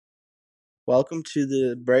Welcome to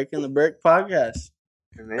the Breaking the Brick podcast.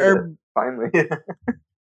 We made it, Or finally.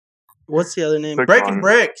 what's the other name? Took Breaking long.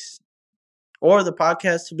 Bricks. Or the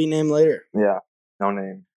podcast to be named later. Yeah, no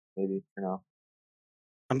name, maybe, for now.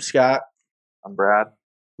 I'm Scott. I'm Brad.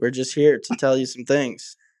 We're just here to tell you some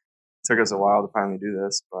things. Took us a while to finally do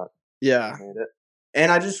this, but Yeah. we made it.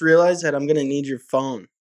 And I just realized that I'm going to need your phone.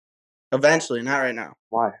 Eventually, not right now.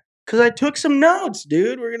 Why? Because I took some notes,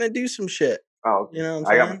 dude. We're going to do some shit. Oh, okay. You know what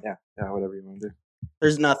I I'm got saying? yeah, whatever you want to do.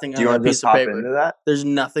 There's nothing Do on you that want to piece just of hop paper. into that? There's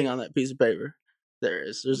nothing on that piece of paper. There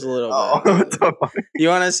is. There's a little Oh, bit. what the fuck? You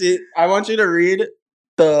want to see? I want you to read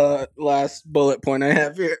the last bullet point I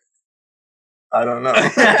have here. I don't know.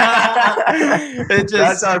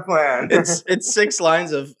 That's our plan. It's 6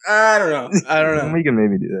 lines of I don't know. We can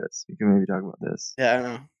maybe do this. We can maybe talk about this. Yeah, I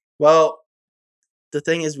know. Well, the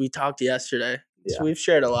thing is, we talked yesterday, so Yeah. we've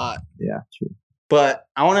shared a lot. Yeah, true. But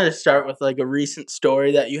I wanted to start with like a recent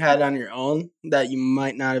story that you had on your own that you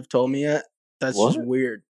might not have told me yet. That's just What?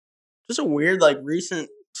 weird. Just a weird, like, recent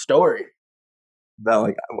story. That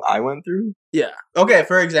like I went through. Yeah. Okay.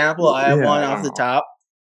 For example, I have Yeah, one I off don't the know. top.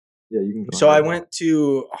 Yeah, you can go So I ahead. went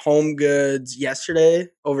to Home Goods yesterday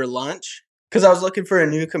over lunch because I was looking for a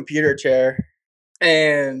new computer chair.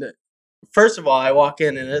 And first of all, I walk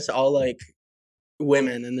in and it's all like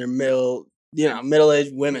women and they're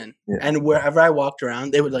middle-aged women. Yeah. And wherever I walked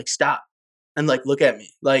around, they would like stop and like look at me.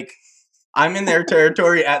 Like I'm in their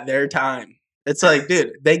territory at their time. It's like,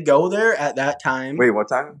 dude, they go there at that time. Wait, what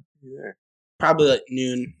time? You there? Probably like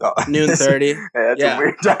noon. Oh. Noon 30. Hey, that's Yeah. a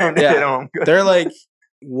weird time to Yeah. get home. Good. They're like,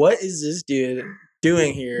 what is this dude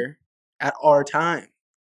doing here at our time?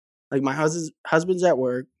 Like my husband's at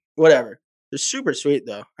work, whatever. They're super sweet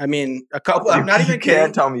though. I mean, a couple. I'm not even You can't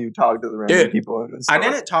kidding. tell me you talked to the random Dude, people in this. I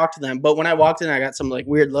didn't talk to them, but when I walked in, I got some like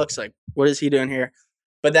weird looks. Like, what is he doing here?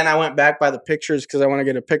 But then I went back by the pictures because I want to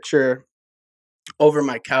get a picture over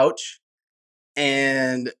my couch,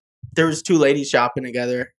 and there was 2 ladies shopping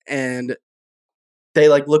together, and they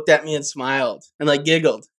like looked at me and smiled and like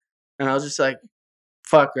giggled, and I was just like,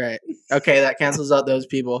 "Fuck right, okay, that cancels out those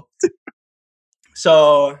people."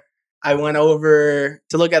 So I went over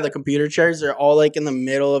to look at the computer chairs. They're all like in the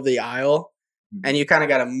middle of the aisle, and you kind of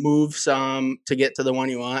got to move some to get to the one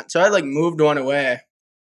you want. So I like moved one away,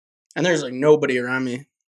 and there's like nobody around me.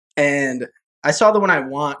 And I saw the one I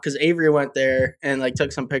want because Avery went there and like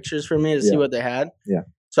took some pictures for me to see Yeah. what they had. Yeah.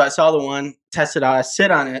 So I saw the one, tested out, I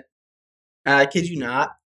sit on it, and I kid you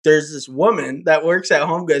not, there's this woman that works at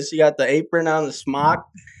Home Goods. She got the apron on, the smock,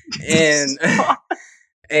 and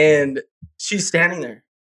and she's standing there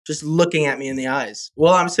just looking at me in the eyes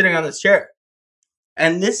while I'm sitting on this chair.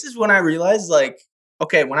 And this is when I realized, like,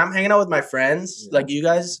 okay, when I'm hanging out with my friends, Yeah. like you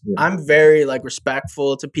guys, Yeah. I'm very like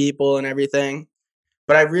respectful to people and everything.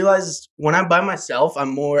 But I realized when I'm by myself, I'm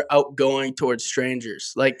more outgoing towards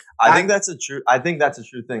strangers. Like I think that's a true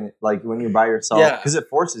thing. Like when you're by yourself, Yeah. because it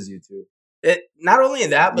forces you to. it. Not only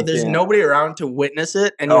that, but You there's can't. nobody around to witness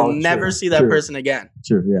it, and Oh, you'll never true, see that true. person again.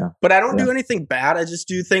 True. Yeah. But I don't Yeah. do anything bad. I just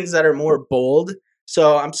do things that are more bold.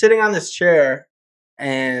 So I'm sitting on this chair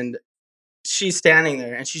and she's standing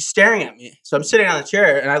there and she's staring at me. So I'm sitting on the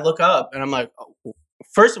chair and I look up and I'm like, oh,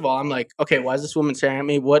 first of all, I'm like, okay, why is this woman staring at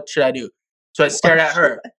me? What should I do? So I stared at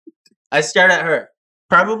her.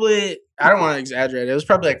 Probably, I don't want to exaggerate. It was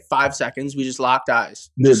probably like 5 seconds. We just locked eyes.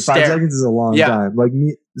 Dude, Just 5 stare. seconds is a long Yeah. time. Like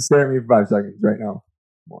me, stare at me for 5 seconds right now.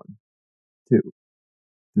 1, 2,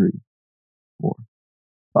 3, 4,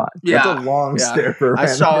 5. Yeah, That's a long yeah. stare for a I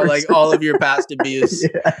random saw like person. all of your past abuse.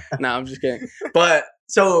 Yeah. No, I'm just kidding. But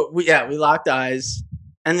so we locked eyes,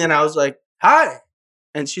 and then I was like, "Hi,"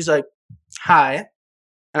 and she's like, "Hi,"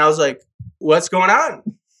 and I was like, "What's going on?"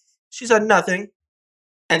 She said nothing,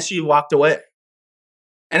 and she walked away.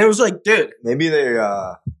 And it was like, dude, Maybe they.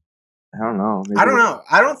 I don't know. Maybe I don't know.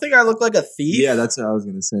 I don't think I look like a thief. Yeah, that's what I was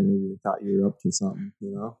gonna say. Maybe they thought you were up to something.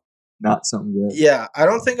 You know, not something good. Yeah, I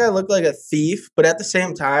don't think I look like a thief, but at the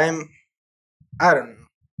same time, I don't know.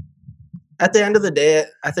 At the end of the day,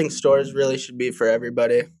 I think stores really should be for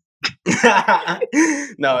everybody.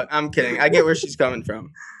 No, I'm kidding. I get where she's coming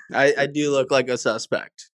from. I do look like a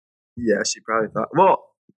suspect. Yeah, she probably thought. Well,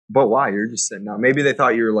 but why? You're just sitting down. Maybe they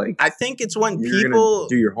thought you were like. I think it's when you're people gonna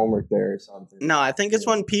do your homework there or something. No, I think it's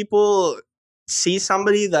when people see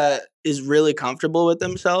somebody that is really comfortable with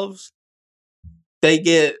themselves, they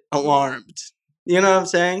get alarmed. You know what I'm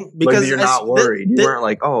saying? Because you're I s- not worried. You th- weren't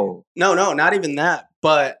like, oh, No, not even that.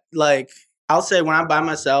 But like, I'll say when I'm by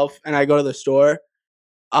myself and I go to the store,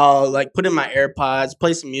 I'll like put in my AirPods,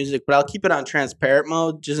 play some music, but I'll keep it on transparent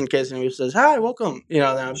mode just in case anybody says, "Hi, welcome." You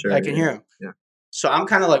know, then sure, I can hear them. Yeah. So I'm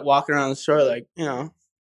kind of like walking around the store, like,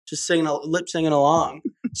 just lip singing along.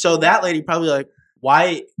 So that lady probably like,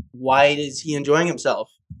 why is he enjoying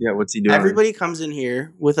himself? Yeah, what's he doing? Everybody comes in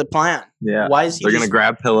here with a plan. Yeah. Why is he They're going to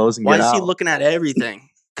grab pillows and get out. Why is he looking at everything?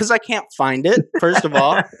 Because I can't find it, first of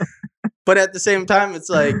all. But at the same time, it's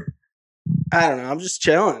like, I don't know. I'm just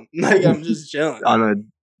chilling. Like, I'm just chilling. On a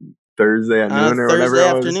Thursday at noon or whatever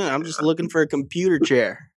Thursday afternoon, I'm just looking for a computer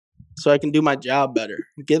chair so I can do my job better.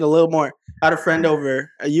 Get a little more. I had a friend over.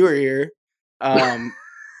 You were here.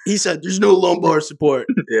 He said, there's no lumbar support.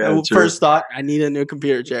 Yeah, first thought, I need a new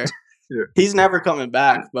computer chair. Sure. He's never coming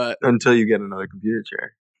back, but until you get another computer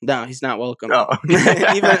chair. No, he's not welcome. Oh.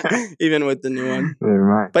 even with the new one. Never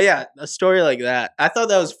mind. But yeah, a story like that. I thought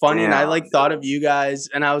that was funny, and I Yeah. thought of you guys,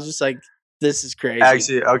 and I was just like, this is crazy.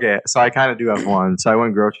 Actually, okay, so I kind of do have one. So I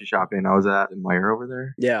went grocery shopping. I was at Meijer over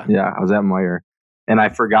there. Yeah. Yeah, I was at Meijer, and I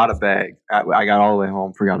forgot a bag. I got all the way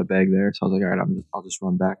home, forgot a bag there. So I was like, all right, I'll just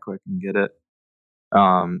run back quick and get it.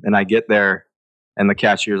 And I get there, and the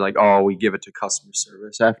cashier's like, oh, we give it to customer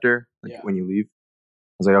service after, when you leave.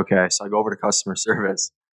 I was like, okay. So I go over to customer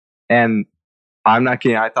service, and I'm not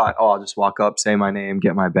kidding. I thought, oh, I'll just walk up, say my name,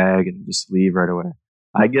 get my bag, and just leave right away.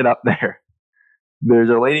 I get up there. There's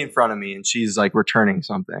a lady in front of me, and she's like returning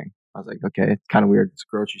something. I was like, okay, it's kind of weird. It's a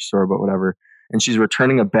grocery store, but whatever. And she's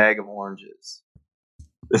returning a bag of oranges.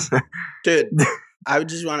 Dude, I would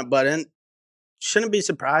just want to butt in. Shouldn't be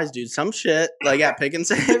surprised, dude. Some shit like at Pick and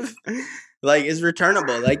Save, like is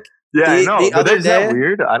returnable. Like yeah, I know. But is that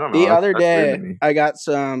weird? I don't know. The other day, I got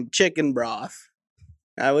some chicken broth.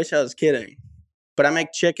 I wish I was kidding, but I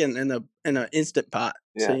make chicken in an instant pot,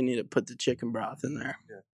 so you need to put the chicken broth in there.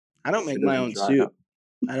 Yeah. I don't make my own soup.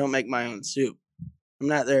 I don't make my own soup. I'm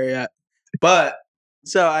not there yet. But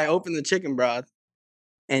so I opened the chicken broth,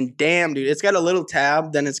 and damn, dude, it's got a little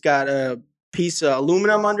tab. Then it's got a piece of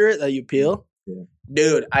aluminum under it that you peel. Yeah.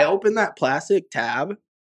 Dude, I opened that plastic tab,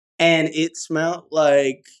 and it smelled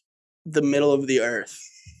like the middle of the earth.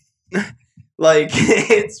 Like,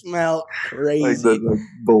 it smelled crazy. Like the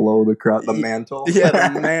below the crust, the mantle? Yeah,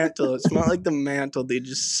 the mantle. It smelled like the mantle, dude.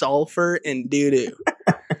 Just sulfur and doo-doo.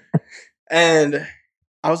 And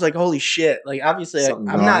I was like, holy shit. Like, obviously, I'm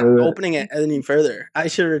not opening it any further. I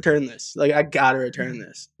should return this. Like, I gotta return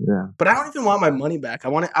this. Yeah. But I don't even want my money back. I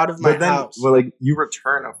want it out of my house. Well, like, you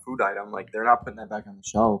return a food item. Like, they're not putting that back on the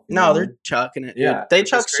shelf. No, they're chucking it. Dude. Yeah. They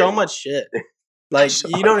chuck so much shit. Like,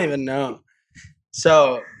 you don't even know.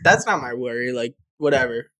 So, that's not my worry. Like,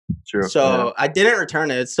 whatever. True. So, I didn't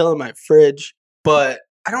return it. It's still in my fridge. But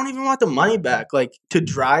I don't even want the money back. Like, to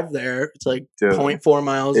drive there, it's like 0.4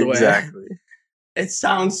 miles away. Exactly. It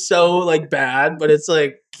sounds so, like, bad, but it's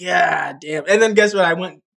like, god damn. And then guess what? I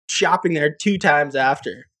went shopping there 2 times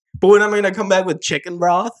after. But when I'm going to come back with chicken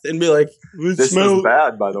broth and be like, this smells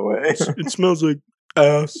bad, by the way. It smells like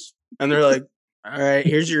ass. And they're like, all right,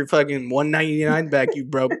 here's your fucking $1.99 back, you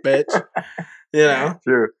broke bitch. You know?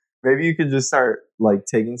 True. Maybe you could just start, like,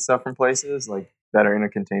 taking stuff from places, like, that are in a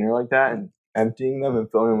container like that and emptying them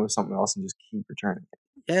and filling them with something else and just keep returning it.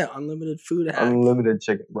 Yeah, unlimited food hack. Unlimited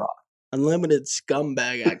chicken broth. Unlimited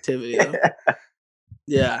scumbag activity, though.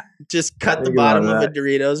 Yeah, just cut the bottom of a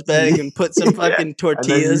Doritos bag and put some fucking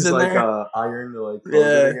tortillas in there. Iron to like close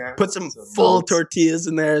it again. Put some full tortillas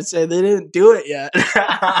in there and say they didn't do it yet.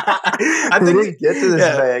 I think they didn't get to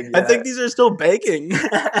this bag yet. I think these are still baking.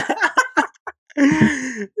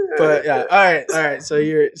 But yeah, all right. So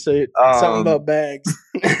you're something about bags.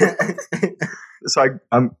 So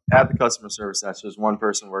I'm at the customer service desk. There's one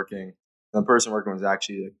person working. The person working was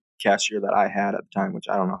actually the cashier that I had at the time, which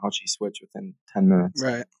I don't know how she switched within 10 minutes.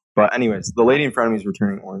 Right. But anyways, the lady in front of me is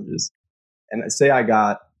returning oranges. And say I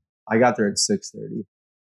got there at 6:30.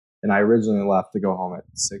 And I originally left to go home at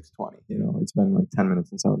 6:20. You know, it's been like 10 minutes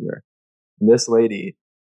since I was there. And this lady,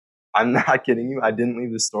 I'm not kidding you, I didn't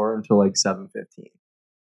leave the store until like 7:15.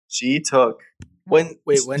 She took when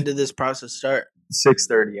did this process start?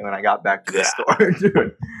 6:30 when I got back to the store.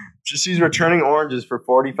 Dude, she's returning oranges for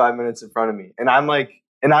 45 minutes in front of me. And I'm like,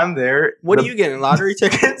 and I'm there. What are you getting? Lottery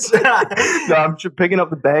tickets? No, I'm picking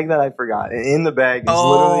up the bag that I forgot. And in the bag is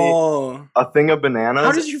literally a thing of bananas.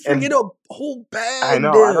 How did you forget a whole bag? I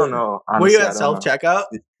know. Dude? I don't know. Honestly, were you at self-checkout?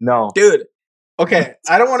 No. Dude, okay.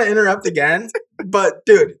 I don't want to interrupt again, but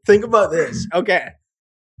dude, think about this. Okay.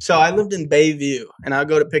 So I lived in Bayview, and I'll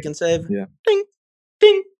go to Pick and Save. Yeah. Ding,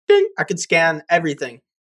 ding, ding. I could scan everything.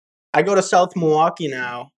 I go to South Milwaukee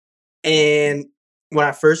now, and when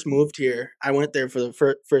I first moved here, I went there for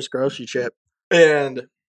the first grocery trip and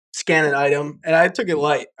scanned an item, and I took it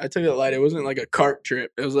light. It wasn't like a cart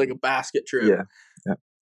trip. It was like a basket trip. Yeah.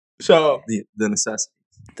 So the necessities.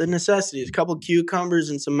 The necessities, a couple cucumbers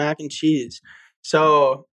and some mac and cheese.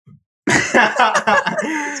 So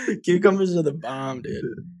Cucumbers are the bomb, dude.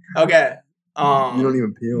 Okay. You don't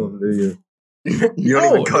even peel them, do you? You don't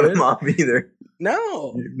No, even cut dude. them off either.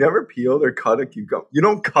 No. You've never peeled or cut a cucumber. You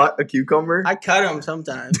don't cut a cucumber? I cut them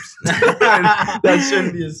sometimes. That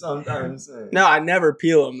shouldn't be a sometimes thing. No, I never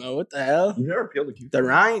peel them though. What the hell? You never peeled a The cucumber?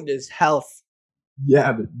 rind is health.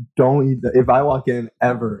 Yeah, but don't eat that. If I walk in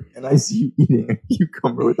ever and I see you eating a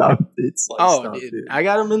cucumber without it sliced Oh, up, dude. I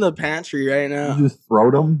got them in the pantry right now. You just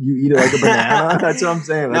throw them? You eat it like a banana? That's what I'm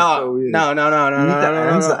saying. That's so weird. No. You eat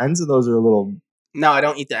the ends? The ends of those are a little... No, I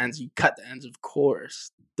don't eat the ends. You cut the ends, of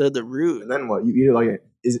course. They're the root. And then what? You eat it like a...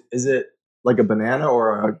 Is it like a banana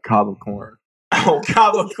or a cob of corn? Oh,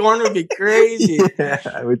 cob of corn would be crazy.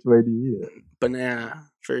 Yeah, which way do you eat it? Banana,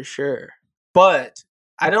 for sure. But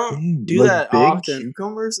I don't Damn, do like that big often.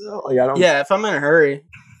 Cucumbers though? Like I don't... Yeah, if I'm in a hurry.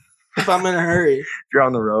 If you're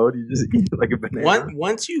on the road, you just eat it like a banana.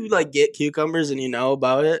 Once you like get cucumbers and you know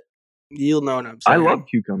about it, you'll know what I'm I saying. love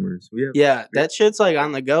cucumbers. Yeah, that shit's like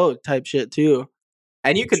on the go type shit too.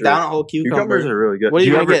 And you could Sure. down a whole cucumber. Cucumbers are really good. What are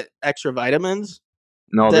you Do gonna ever- get? Extra vitamins?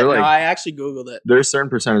 No, No, they're like... I actually Googled it There's a certain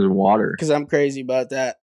percentage of water. because I'm crazy about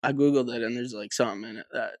that. I Googled it and there's like something in it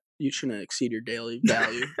that you shouldn't exceed your daily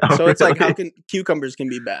value. Oh, So it's like, how really? can cucumbers can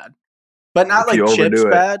be bad, but not If you like chips overdo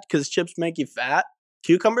it. bad because chips make you fat.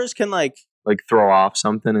 Cucumbers can like Throw off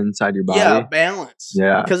something inside your body. balance.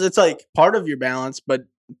 Yeah. because it's like part of your balance, but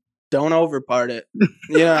don't overpart it.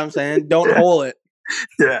 You know what I'm saying? Don't hole it.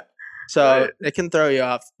 Yeah. So Right. it can throw you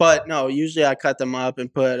off. But no, usually I cut them up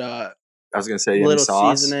and put I was gonna say little any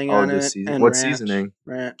sauce. seasoning Oh, on just it. season- And What ranch. seasoning?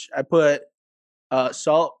 Ranch. I put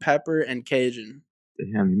salt, pepper, and Cajun.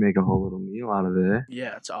 Damn, you make a whole little meal out of it. Eh?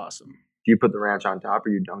 Yeah, it's awesome. Do you put the ranch on top or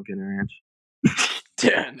you dunk in ranch?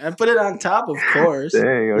 Dude, I put it on top, of course. Dang,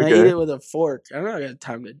 And I eat okay. it with a fork. I don't got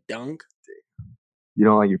time to dunk. You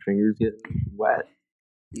don't like your fingers getting wet?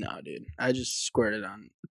 No, dude. I just squirt it on.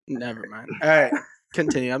 Never mind. All right,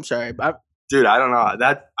 continue. I'm sorry. Dude, I don't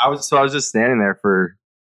know. I was just standing there for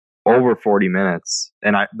over 40 minutes,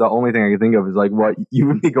 and the only thing I could think of is like, what you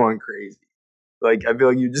would be going crazy. Like I feel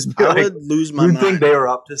like you just be I like, would lose my you'd mind. think they were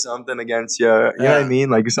up to something against you. You know what I Yeah. mean?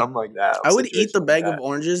 Like something like that. I would eat Situation the like bag that. of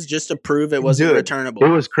oranges just to prove it wasn't Dude, returnable. It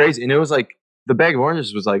was crazy, and it was like the bag of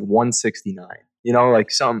oranges was like $169. You know, like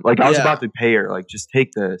I was Yeah. about to pay her, like just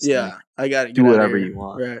take this. and, Yeah, like, I got to do whatever you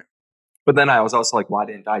want. Right. But then I was also like, why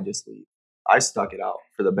didn't I just leave? I stuck it out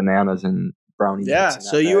for the bananas and brownie. Yeah, mix in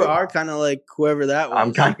so that you bag. are kind of like whoever that was.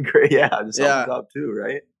 I'm kind of great. Yeah, just Yeah. thumbs up too,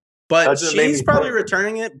 right? But That's what made she's me probably think.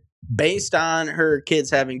 returning it based on her kids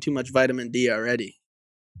having too much vitamin D already.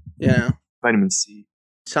 You know, Vitamin C.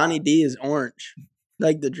 Sunny D is orange,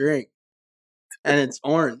 like the drink, and it's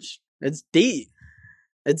orange. It's D.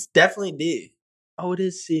 It's definitely D. Oh, it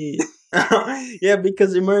is C. Yeah,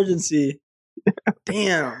 because emergency.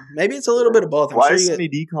 Damn, maybe it's a little bit of both. I'm Why sure is you get, Sunny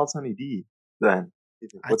D called Sunny D then?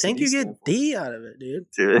 I What's the think D you stand get for? D out of it, dude.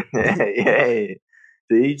 Dude, hey,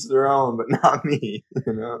 to each their own, but not me.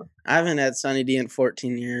 You know? I haven't had Sunny D in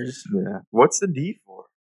 14 years. Yeah. What's the D for?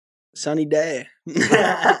 Sunny day.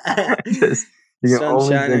 Just, you can only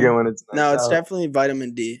Sunshine. drink it when it's nice No, it's out. definitely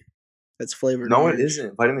vitamin D. That's flavored. No, orange. it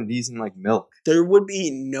isn't. Vitamin D's in like milk. There would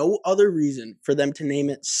be no other reason for them to name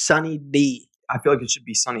it Sunny D. I feel like it should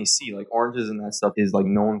be Sunny C. Like oranges and that stuff is like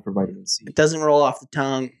known for vitamin C. It doesn't roll off the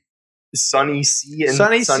tongue. Sunny C and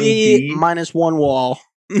Sunny Sunny C D. minus one wall.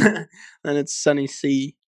 Then it's Sunny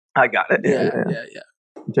C. I got it. Yeah.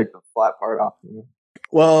 You take the flat part off. You know?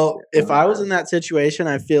 Well, if I was in that situation,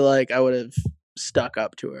 I feel like I would have stuck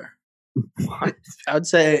up to her. What? I would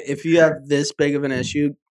say if you have this big of an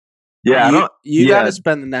issue, Yeah, I you, don't. you yeah, got to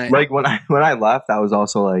spend the night. like when I left, I was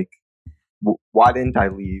also like, why didn't I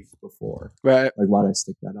leave before? Right. Like, why did I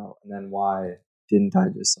stick that out? And then why didn't I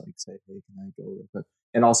just like say, hey, can I go real quick?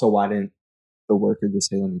 And also, why didn't the worker just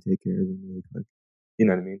say, let me take care of him really quick? You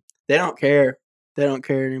know what I mean? They don't care. They don't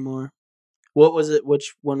care anymore. What was it?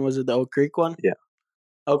 Which one was it? The Oak Creek one? Yeah.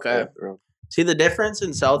 Okay. Yeah, bro. See the difference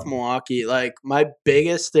in South Milwaukee. Like my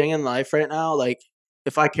biggest thing in life right now, like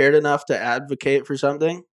if I cared enough to advocate for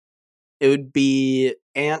something, it would be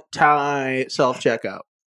anti self checkout.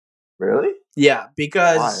 Really? Yeah, Why?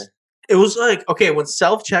 because it was like, okay, when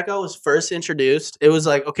self checkout was first introduced, it was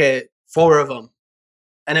like, okay, 4 of them.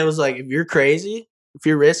 And it was like, if you're crazy, if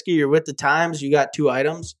you're risky, you're with the times, you got 2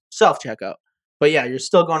 items, self checkout. But yeah, you're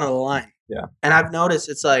still going to the line. Yeah. And I've noticed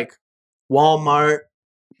it's like Walmart,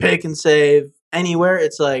 Pick and Save, anywhere.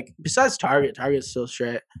 It's like, besides Target's still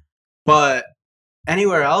straight. But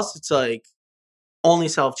anywhere else, it's like only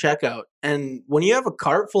self checkout. And when you have a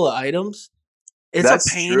cart full of items, it's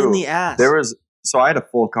That's a pain true. in the ass. So I had a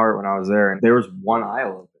full cart when I was there, and there was one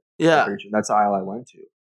aisle of it. yeah. That's the aisle I went to.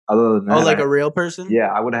 Other than that, Oh, like a real person?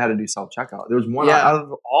 yeah, I would have had to do self-checkout. There was one Yeah. out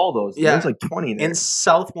of all those. Yeah. There's like 20 there. In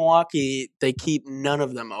South Milwaukee, they keep none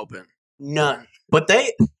of them open. None. But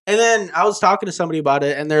and then I was talking to somebody about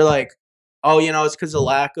it, and they're like, oh, it's because of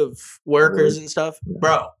lack of workers and stuff. Yeah.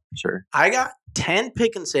 Bro, Sure. I got 10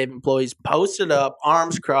 Pick and Save employees posted up,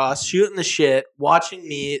 arms crossed, shooting the shit, watching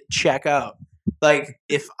me check out. Like,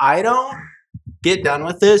 if I don't get done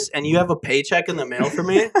with this and you have a paycheck in the mail for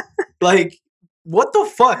me, like, what the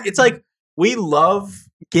fuck? It's like, we love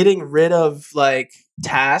getting rid of, like,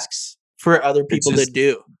 tasks for other people to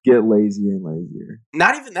do. Get lazier and lazier.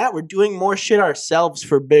 Not even that. We're doing more shit ourselves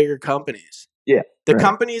for bigger companies. Yeah. The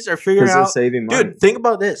companies are figuring out. They're saving money. Dude, think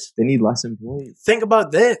about this. They need less employees. Think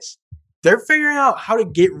about this. They're figuring out how to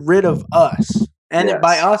get rid of us. And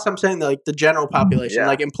by us, I'm saying like the general population,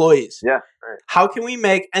 like employees. Yeah, right. How can we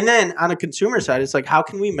make, and then on a consumer side, it's like, how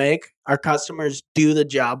can we make our customers do the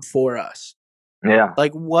job for us? Yeah.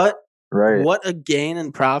 Like what a gain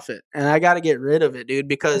in profit. And I got to get rid of it, dude,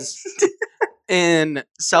 because in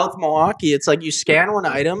South Milwaukee, it's like you scan one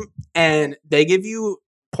item and they give you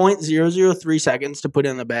 0.003 seconds to put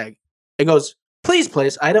in the bag. It goes, please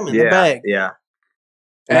place item in the bag. Yeah.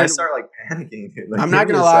 And I start like panicking. Dude. Like, I'm not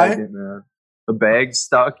going to lie. The bag's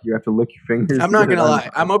stuck. You have to lick your fingers. I'm not going to lie.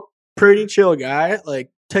 I'm a pretty chill guy. Like,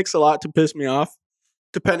 takes a lot to piss me off,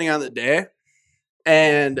 depending on the day.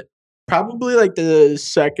 And probably like the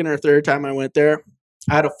second or third time I went there,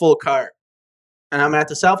 I had a full cart. And I'm at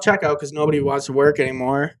the self-checkout because nobody wants to work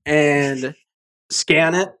anymore. And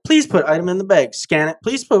scan it. Please put item in the bag. Scan it.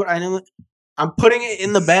 Please put item in the... I'm putting it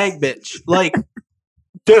in the bag, bitch. Like,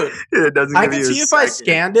 dude, I can see if I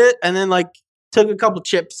scanned it and then like took a couple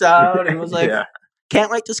chips out and was like,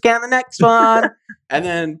 can't wait to scan the next one. And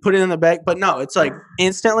then put it in the bag. But no, it's like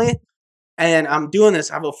instantly. And I'm doing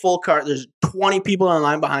this. I have a full cart. There's 20 people in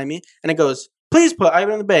line behind me. And it goes, please put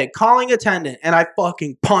item in the bag. Calling attendant. And I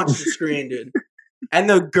fucking punched the screen, dude. And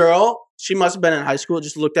the girl, she must have been in high school,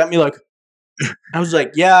 just looked at me like, I was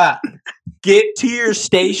like, yeah, get to your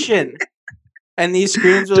station. And these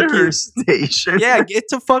screens will keep station. Yeah, get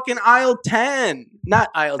to fucking aisle 10. Not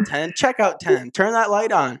aisle 10, checkout 10. Turn that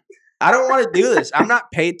light on. I don't want to do this. I'm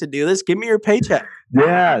not paid to do this. Give me your paycheck.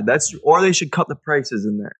 Yeah, or they should cut the prices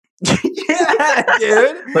in there. Yeah,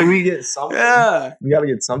 dude. Like we get something. Yeah. We got to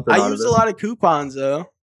get something. I use a lot of coupons though.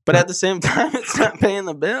 But at the same time, it's not paying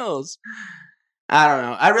the bills. I don't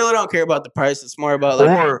know. I really don't care about the price. It's more about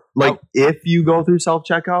if you go through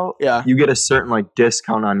self-checkout, you get a certain like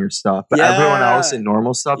discount on your stuff. But everyone else in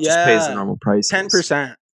normal stuff just pays the normal price.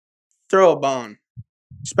 10%. Throw a bone.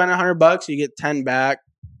 Spend $100, you get 10 back.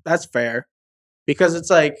 That's fair. Because it's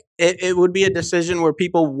like it would be a decision where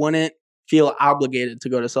people wouldn't feel obligated to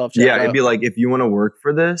go to self-checkout. Yeah, it'd be like if you want to work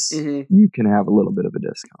for this, you can have a little bit of a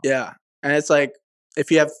discount. Yeah. And it's like if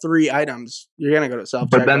you have 3 items, you're going to go to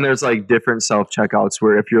self-checkout. But then there's like different self-checkouts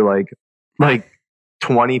where if you're like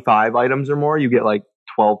 25 items or more, you get like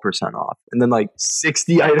 12% off. And then like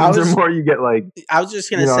 60 items or more, you get like... I was just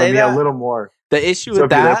going to say that. A little more. The issue with that...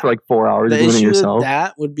 if you're there for like 4 hours doing it yourself. With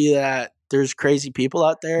that would be that there's crazy people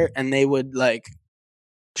out there and they would like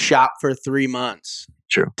shop for 3 months.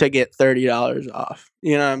 True. To get $30 off.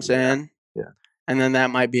 You know what I'm saying? Yeah. And then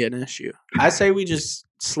that might be an issue. I say we just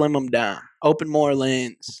slim them down. Open more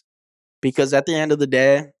lanes. Because at the end of the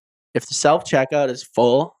day, if the self-checkout is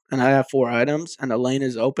full and I have 4 items and the lane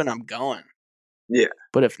is open, I'm going. Yeah.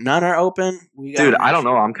 But if none are open, we got... Dude, I don't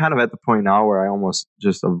know. I'm kind of at the point now where I almost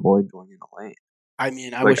just avoid going in a lane. I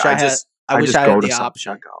mean, I wish I had the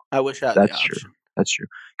option. I wish I had the option. That's true.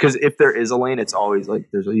 Because if there is a lane, it's always like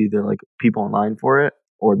there's either like people in line for it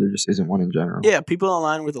or there just isn't one in general. Yeah, people in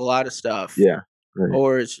line with a lot of stuff. Yeah. Right.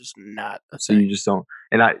 Or it's just not a so thing. You just don't.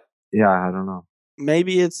 And I don't know.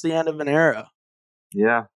 Maybe it's the end of an era.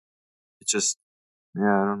 Yeah. It's just, I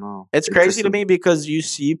don't know. It's crazy to me because you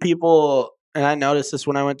see people, and I noticed this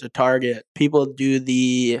when I went to Target, people do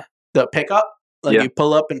the pickup. Like you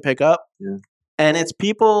pull up and pick up. Yeah. And it's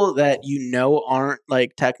people that aren't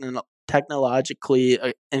like technologically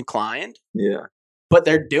inclined. Yeah. But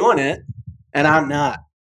they're doing it, and I'm not.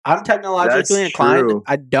 I'm technologically inclined. True.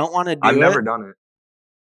 I don't want to do it. I've never done it.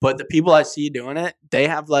 But the people I see doing it, they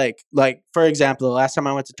have like for example, the last time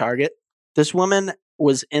I went to Target, this woman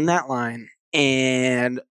was in that line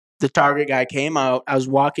and the Target guy came out. I was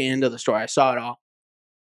walking into the store. I saw it all.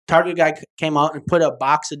 Target guy came out and put a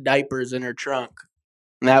box of diapers in her trunk.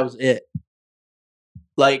 And that was it.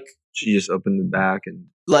 Like she just opened the back and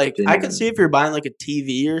like I could see if you're buying like a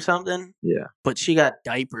TV or something. Yeah. But she got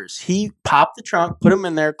diapers. He popped the trunk, put them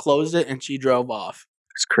in there, closed it, and she drove off.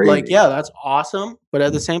 It's crazy. Like, yeah, that's awesome. But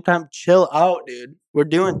at the same time, chill out, dude. We're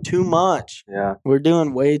doing too much. Yeah. We're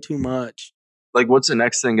doing way too much. Like, what's the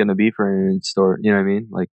next thing going to be for an in-store? You know what I mean?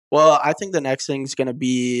 Like, well, I think the next thing's going to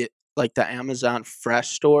be like the Amazon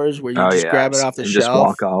Fresh stores where you just grab it off the and shelf just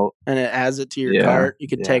walk out. and it adds it to your cart. You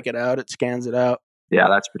can take it out. It scans it out. Yeah,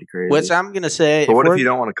 that's pretty crazy. Which I'm going to say. But what if you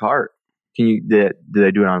don't want a cart? Can you? Do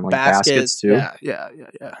they do it on like baskets too? Yeah.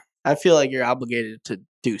 I feel like you're obligated to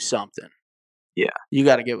do something. Yeah. You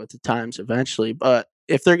got to get with the times eventually. But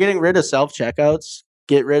if they're getting rid of self-checkouts,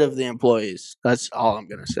 get rid of the employees. That's all I'm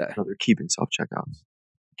going to say. No, they're keeping self-checkouts.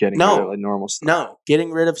 Getting rid of like normal stuff. No,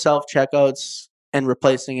 getting rid of self-checkouts and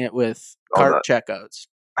replacing it with cart checkouts.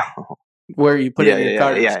 Where you put it in your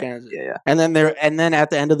cart and scans it. Yeah. And then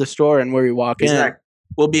at the end of the store and where you walk in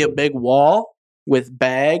will be a big wall with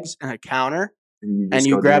bags and a counter. And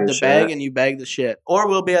you grab the bag and you bag the shit. Or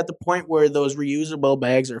we'll be at the point where those reusable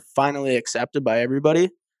bags are finally accepted by everybody.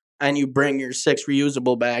 And you bring your 6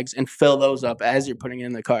 reusable bags and fill those up as you're putting it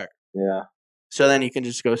in the cart. Yeah. So then you can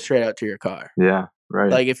just go straight out to your car. Yeah, right.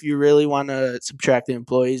 Like, if you really want to subtract the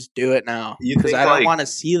employees, do it now. Because I don't want to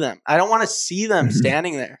see them. I don't want to see them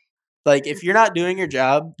standing there. Like, if you're not doing your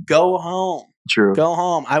job, go home. True. Go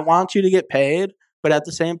home. I want you to get paid, but at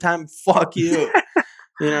the same time, fuck you.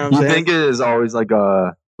 You know what I'm saying? You think it is always like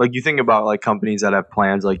you think about like companies that have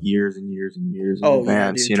plans like years and years and years in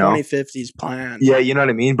advance, dude, you know? 2050s plans. Yeah, you know what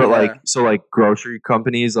I mean? But like grocery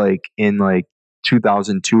companies like in like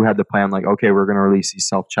 2002 had the plan like, okay, we're going to release these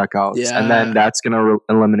self-checkouts and then that's going to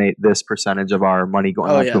eliminate this percentage of our money going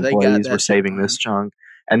to employees. We're saving this chunk.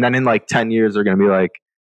 And then in like 10 years, they're going to be like,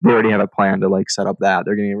 they already have a plan to like set up that.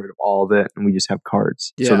 They're going to get rid of all of it and we just have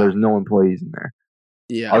cards. Yeah. So there's no employees in there.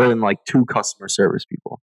 Yeah. Other than like 2 customer service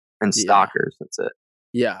people and stockers. That's it.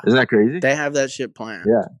 Yeah. Isn't that crazy? They have that shit planned.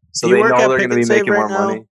 Yeah. So they know they're going to be making more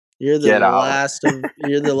money. You're the last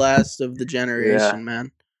of the generation,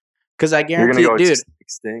 man. Because I guarantee, dude,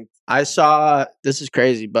 extinct. I saw, this is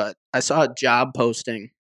crazy, but I saw a job posting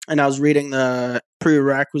and I was reading the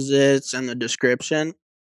prerequisites and the description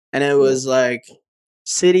and it was like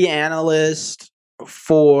city analyst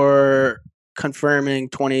for confirming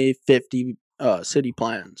 2050 city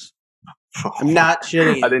plans. I'm not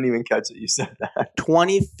shitting. I didn't even catch it. You said that.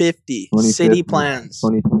 2050 city plans.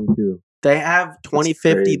 2022. They have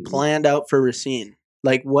 2050 planned out for Racine,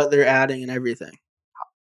 like what they're adding and everything.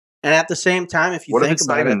 And at the same time, if you think about it, what if it's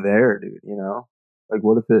not even there, dude? You know, like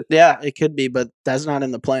what if it? Yeah, it could be, but that's not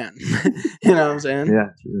in the plan. You know what I'm saying? Yeah,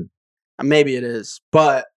 true. Maybe it is,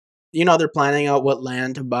 but you know they're planning out what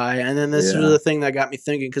land to buy, and then this was the thing that got me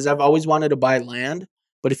thinking because I've always wanted to buy land.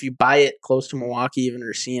 But if you buy it close to Milwaukee, even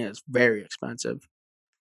Racine, it's very expensive.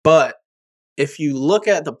 But if you look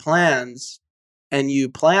at the plans and you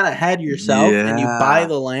plan ahead yourself and you buy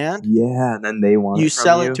the land, and then they want you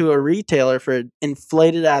sell it to a retailer for an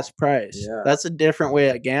inflated ass price. Yeah. That's a different way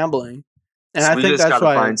of gambling. And I think that's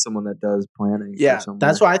why find someone that does planning. Yeah,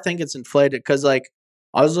 that's why I think it's inflated because like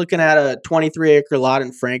I was looking at a 23-acre lot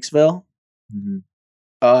in Franksville. Mm-hmm.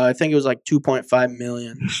 I think it was like 2.5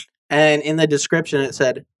 million. And in the description, it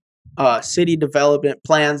said, city development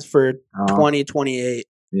plans for 2028.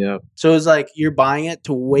 Yeah. So it was like you're buying it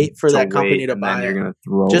to wait for that company to buy it. You're gonna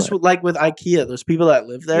throw just like with IKEA, those people that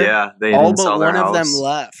live there. Yeah, they all but one of them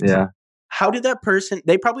left. Yeah. How did that person?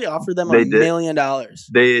 They probably offered them $1 million.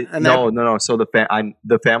 No. So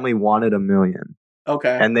the family wanted $1 million.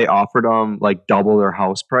 Okay. And they offered them like double their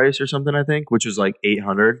house price or something, I think, which was like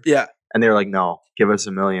 $800. Yeah. And they were like, "No, give us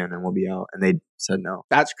 $1 million and we'll be out." And they said no.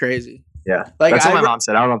 That's crazy. Yeah, like that's what my mom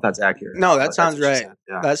said. I don't know if that's accurate. No, that sounds right.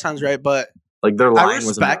 Yeah. That sounds right. But like their line I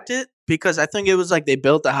respect it because I think it was like they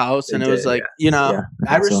built the house and it was like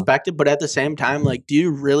I respect it. But at the same time, like, do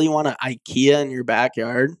you really want an IKEA in your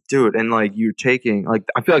backyard, dude? And like you're taking like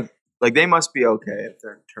I feel like they must be okay if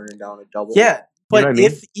they're turning down a double. Yeah, but you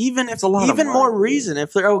know even more reason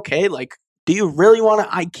if they're okay, like. Do you really want an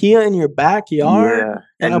IKEA in your backyard? Yeah,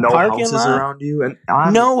 and no houses around you, and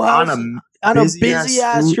on a busy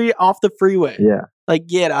ass street off the freeway. Yeah, like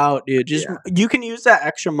get out, dude. Just you can use that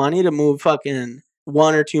extra money to move fucking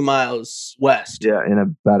 1 or 2 miles west. Yeah, in a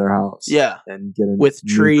better house. Yeah, and get a with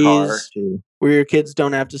new trees car too. Where your kids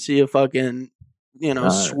don't have to see a fucking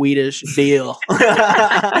Swedish deal.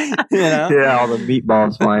 Yeah, all the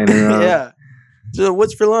meatballs flying around. Yeah. So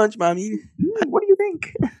what's for lunch, mommy? What do you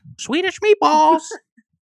think? Swedish meatballs.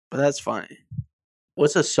 But that's funny.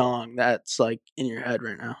 What's a song that's like in your head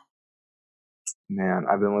right now? Man,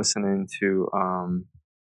 I've been listening to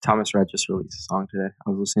Thomas Rhett just released a song today. I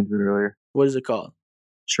was listening to it earlier. What is it called?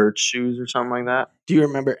 Church Shoes or something like that. Do you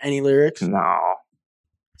remember any lyrics? No.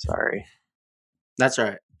 Sorry. That's all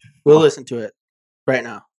right. We'll listen to it. right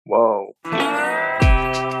now. Whoa.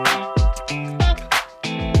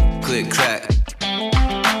 Click, crack.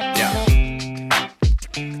 Yeah.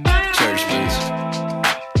 Church blues.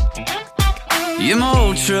 Yeah, my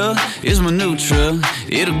old truck is my new truck.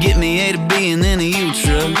 It'll get me A to B and then a U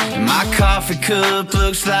truck. And my coffee cup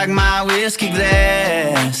looks like my whiskey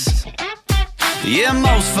glass. Yeah,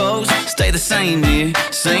 most folks stay the same here.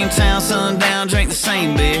 Same town, sundown, drink the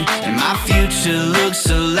same beer. And my future looks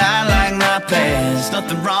a lot like my past.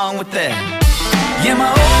 Nothing wrong with that. Yeah, my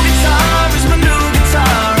old guitar is my new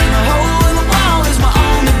guitar. And the hole in the wall is my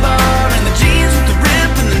only bar. And the jeans with the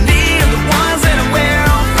rip and the knee are the ones that I wear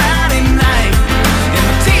on Friday night. And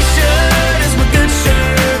my t-shirt is my good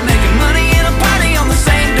shirt. Making money in a party on the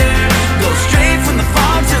same dirt. Go straight from the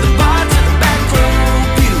farm to the bar to the back row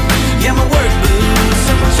pew. Yeah, my work boots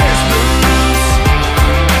and my church boots.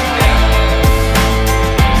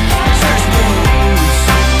 Church boots.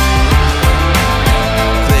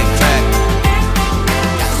 Click, clack.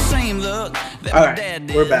 Got the same look that All my right, dad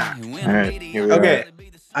did. we're back. All right, here we Okay.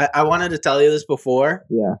 I wanted to tell you this before,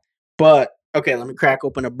 Yeah. but okay, let me crack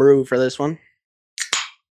open a brew for this one.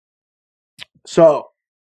 So,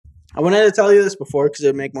 I wanted to tell you this before because it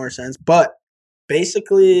would make more sense, but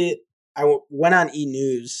basically, went on E!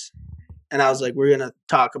 News and I was like, we're going to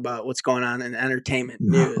talk about what's going on in entertainment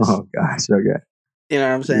news. Oh gosh. Okay. You know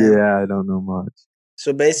what I'm saying? Yeah, I don't know much.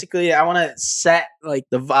 So basically, I want to set like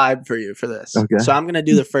the vibe for you for this. Okay. So I'm going to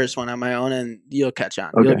do the first one on my own and you'll catch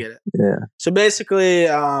on. You'll Okay. get it. Yeah. So basically,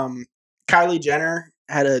 Kylie Jenner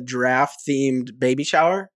had a giraffe themed baby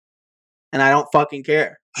shower, and I don't fucking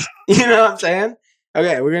care. You know what I'm saying?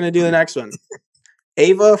 Okay, we're gonna do the next one.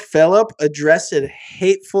 Ava Phillip addressed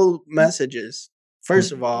hateful messages.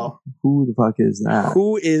 First of all, Who the fuck is that?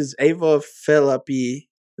 who is Ava Phillippi?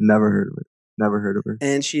 Never heard of it. Never heard of her.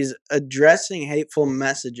 And she's addressing hateful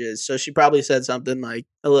messages. So she probably said something like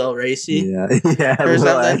a little racy. Yeah. Yeah. A Or little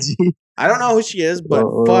something. edgy. I don't know who she is, but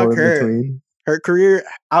Little fuck in her. between. Her career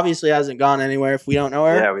obviously hasn't gone anywhere if we don't know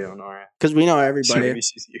her. Yeah, we don't know her. Because we know everybody. Maybe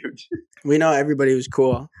she's huge. We know everybody was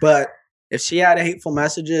cool. But if she had hateful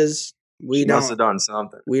messages, She must have done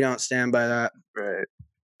something. we don't stand by that. Right.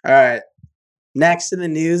 All right. Next in the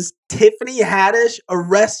news, Tiffany Haddish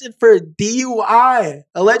arrested for DUI.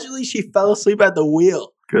 Allegedly, she fell asleep at the wheel.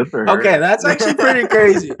 Good for her. Okay, that's actually pretty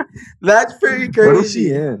crazy. That's pretty What crazy. is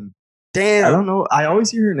she in? Damn. I don't know. I always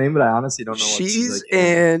hear her name, but I honestly don't know what She's like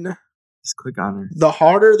in Just click on her. The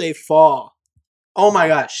Harder They Fall. Oh my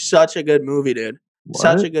gosh, such a good movie, dude.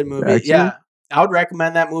 Such What? a good movie. Actually? Yeah. I would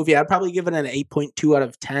recommend that movie. I'd probably give it an 8.2 out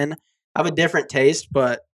of 10. I have a different taste,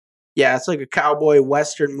 but yeah, it's like a cowboy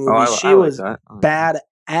western movie. Oh, She I like was that. I like bad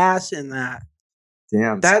ass in that. that.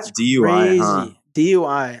 Damn. That's DUI, crazy. huh?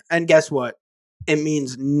 DUI. And guess what? It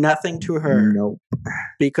means nothing to her Nope.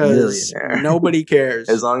 because Millionaire. nobody cares.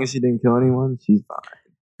 As long as she didn't kill anyone, she's fine.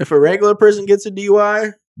 If a regular person gets a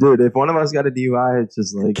DUI, Dude, if one of us got a DUI, it's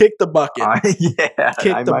just like kick the bucket. yeah,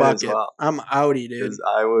 Kick I the might as bucket. well. I'm outie, dude. 'Cause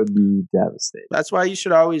I would be devastated. That's why you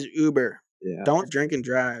should always Uber. Yeah. Don't drink and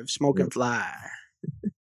drive. Smoke and Yep. fly.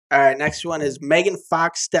 All right, next one is Megan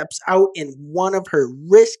Fox steps out in one of her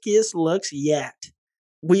riskiest looks yet.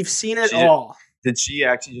 We've seen it She- all. Did she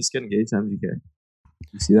actually just get engaged to MGK?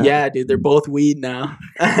 You see that? Yeah, dude, they're both weed now.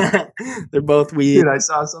 They're both weed. Dude, I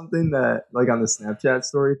saw something that, like, on the Snapchat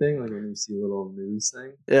story thing, like when you see a little news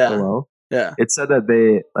thing Yeah, below, yeah, it said that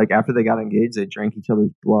they, like, after they got engaged, they drank each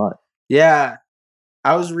other's blood. yeah.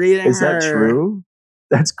 I was reading Is her. that true?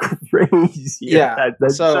 That's crazy. Yeah,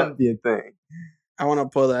 That so- shouldn't be a thing. I want to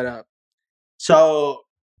pull that up. So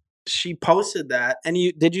she posted that, and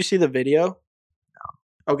did you see the video?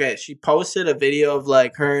 No. Okay, she posted a video of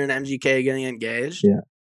like her and MGK getting engaged. Yeah.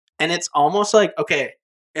 And it's almost like, okay,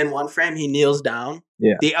 in one frame he kneels down.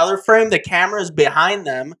 Yeah. The other frame, the camera is behind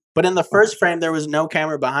them, but in the first frame there was no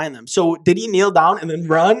camera behind them. So did he kneel down and then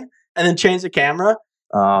run and then change the camera?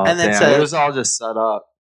 Oh, And then damn. said- It was all just set up.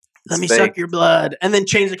 Let me It's suck fake. your blood, and then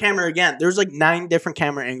change the camera again. There's like 9 different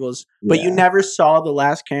camera angles, but you Yeah. never saw the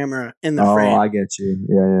last camera in the Oh, frame. I get you.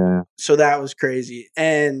 Yeah. So that was crazy.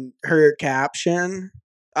 And her caption,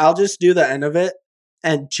 I'll just do the end of it.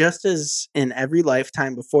 And just as in every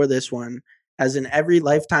lifetime before this one, as in every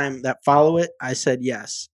lifetime that follow it, I said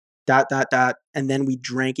yes. ... And then we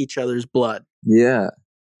drank each other's blood. Yeah.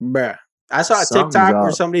 Bruh. I saw a Something's TikTok where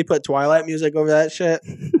up. somebody put Twilight music over that shit.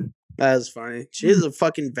 That was funny. She's a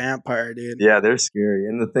fucking vampire, dude. Yeah, they're scary.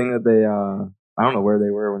 And the thing that they, I don't know where they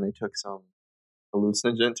were when they took some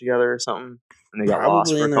hallucinogen together or something, and they got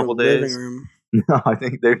lost Probably for in a their couple living days. room. No, I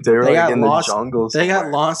think they were They like got in lost- the jungle. They got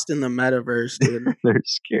somewhere. lost in the metaverse, dude. They're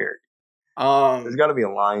scary. There's got to be a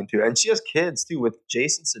line too, and she has kids too with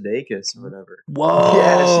Jason Sudeikis or whatever. Whoa.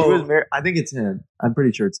 Yeah, she was married. I think it's him. I'm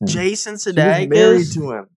pretty sure it's him. Jason She was married Sudeikis.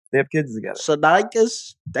 to him. They have kids together.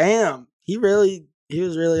 Sudeikis. Damn. He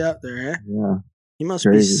was really out there, eh? Yeah, He must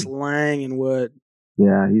Crazy. be slanging wood.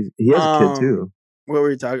 yeah. He has a kid too. What were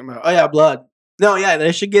we talking about? Oh yeah, blood. No, yeah,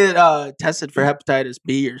 they should get tested for hepatitis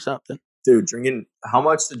B or something. Dude, drinking. How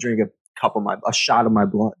much to drink a shot of my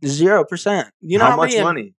blood? 0%. You know how how much many?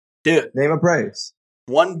 money? Dude, Name a price.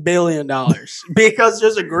 $1 billion. Because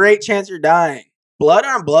there's a great chance you're dying. Blood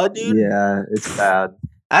on blood, dude. Yeah, it's bad.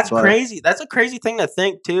 That's but- crazy. That's a crazy thing to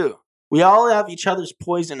think too. We all have each other's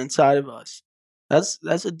poison inside of us. That's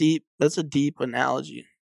a deep analogy.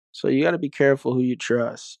 So you got to be careful who you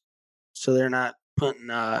trust, so they're not putting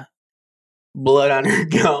blood on your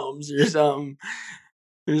gums or something.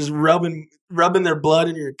 They're just rubbing their blood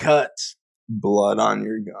in your cuts. Blood on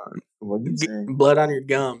your gun. What did you say? Blood on your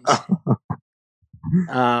gums.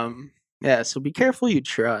 Yeah. So be careful who you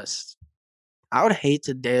trust. I would hate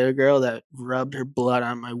to date a girl that rubbed her blood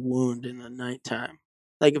on my wound in the nighttime.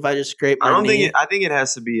 Like if I just scrape my knee. I think it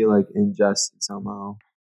has to be like ingested somehow.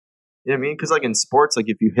 You know what I mean? Because like in sports, like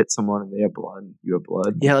if you hit someone and they have blood, you have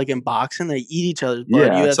blood. Yeah, like in boxing, they eat each other's blood.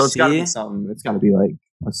 Yeah, UFC. so it's got to be something. It's got to be like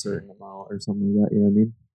a certain amount or something like that. You know what I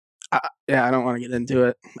mean? Yeah, I don't want to get into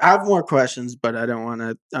it. I have more questions, but I don't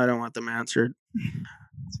want them answered.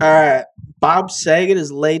 All right. Bob Saget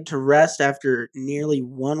is laid to rest after nearly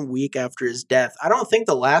 1 week after his death. I don't think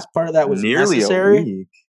the last part of that was Nearly necessary. a week.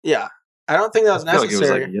 Yeah. I don't think that was I feel necessary.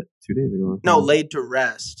 like it was like 2 days ago. No, laid to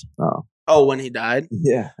rest. Oh, when he died?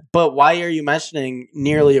 yeah. But why are you mentioning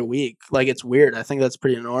nearly a week? Like, it's weird. I think that's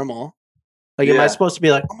pretty normal. Like, am I Yeah. supposed to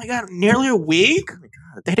be like, oh my God, nearly a week? Oh my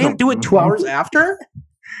god. They didn't do it 2 hours after?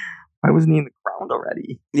 Why wasn't he in the ground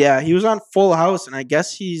already? Yeah, he was on Full House, and I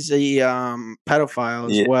guess he's a pedophile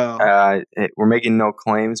as Yeah, well. We're making no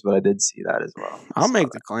claims, but I did see that as well. I'll make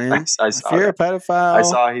the claim. I If saw you're a that. pedophile, I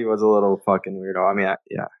saw he was a little fucking weirdo. I mean,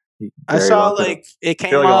 yeah. he I very saw well could've. like it I came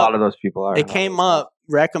feel like a lot up. of those people are. It came up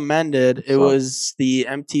recommended. It So- was the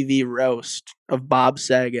MTV roast of Bob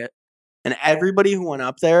Saget, and everybody who went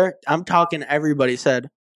up there, I'm talking everybody, said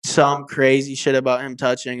some crazy shit about him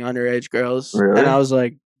touching underage girls, Really? and I was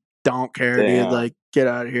like, don't care, Damn. dude. Like, get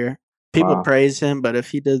out of here. People Wow. praise him, but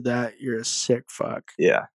if he did that, you're a sick fuck.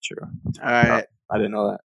 Yeah, true. All right. I didn't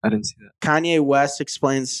know that. I didn't see that. Kanye West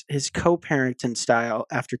explains his co-parenting style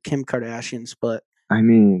after Kim Kardashian split. I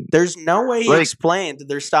mean, There's no way he Like- explained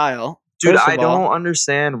their style. dude, First of I all, don't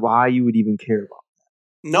understand why you would even care about.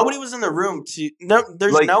 Nobody was in the room to. No,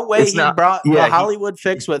 there's Like, no way it's he not- brought yeah, the he- Hollywood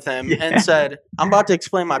fix with him Yeah. and said, "I'm about to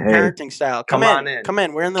explain my Hey, parenting style. Come come on in, in. come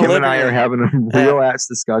in. We're in the Kim and living I are room. having a Yeah. real ass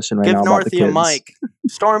discussion right Give now about the Northie a kids. mic.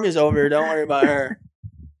 Stormy's over. Don't worry about her.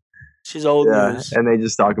 She's old Yeah, news. and they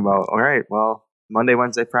just talk about, all right, well, Monday,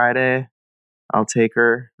 Wednesday, Friday, I'll take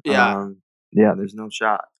her. Yeah. Yeah, there's no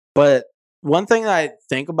shot. But one thing that I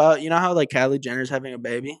think about, you know how like Kylie Jenner's having a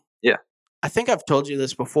baby? Yeah. I think I've told you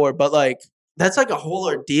this before, but like that's like a whole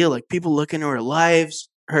ordeal. Like people look into her lives,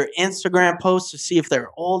 her Instagram posts to see if they're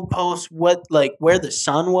old posts, what like where the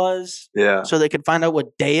sun was, Yeah. so they could find out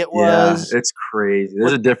what day it Yeah, was. it's crazy.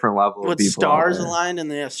 There's a different level of With people. out stars there. aligned in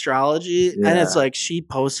the astrology, and it's Yeah. like she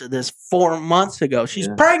posted this 4 months ago. She's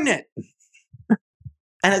Yeah. pregnant,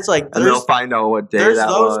 and it's like And they'll find out what day there's that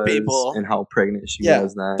those was people- and how pregnant she Yeah,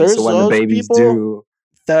 was then. there's So when the those baby's people- due,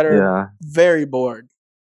 that are yeah, very bored.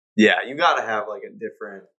 yeah, you gotta have like a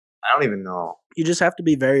different. I don't even know. You just have to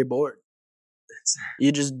be very bored.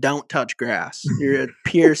 You just don't touch grass. You're a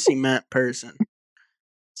pure cement person.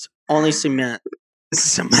 It's only cement.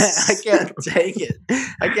 Cement. I can't take it.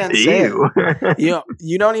 I can't say it. Ew.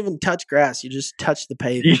 You don't even touch grass. You just touch the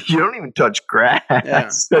pavement. You don't even touch grass.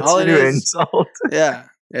 That's All a it new is- insult. Yeah,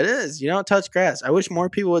 it is. You don't touch grass. I wish more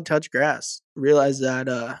people would touch grass. Realize that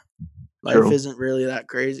life True. isn't really that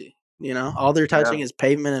crazy. You know, all they're touching is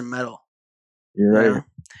pavement and metal. You're you right. know?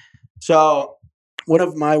 So one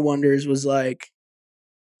of my wonders was like,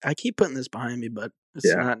 I keep putting this behind me, but it's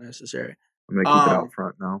Yeah. not necessary. I'm gonna keep it Um, out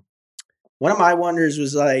front now. One of my wonders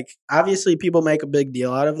was like, obviously people make a big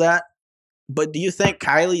deal out of that, but do you think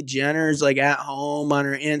Kylie Jenner's like at home on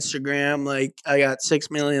her Instagram, like I got 6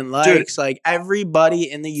 million likes, like everybody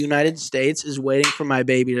in the United States is waiting for my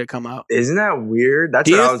baby to come out. Isn't that weird? That's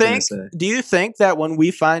Do what I you was think? gonna say. Do you think that when we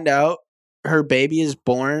find out her baby is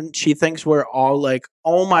born, she thinks we're all like,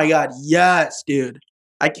 "Oh my god, yes, dude!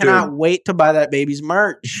 I cannot wait to buy that baby's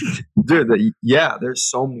merch." Dude, there's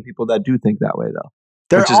so many people that do think that way though.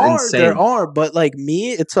 There Which is insane. there are, but like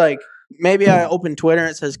me, it's like maybe I open Twitter and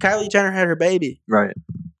it says Kylie Jenner had her baby. Right.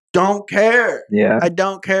 don't care. Yeah. I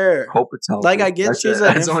don't care. Hope it's healthy. Like, I get That's she's it.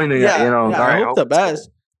 That's the only thing. yeah, All I right, hope the it's best.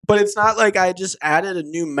 good. But it's not like I just added a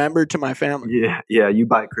new member to my family. Yeah. You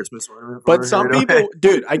buy Christmas ornament. But some people,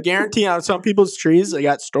 dude, I guarantee on some people's trees they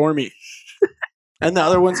got Stormy, and the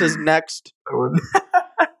other one says next.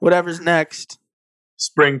 Whatever's next.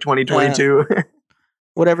 Spring 2022.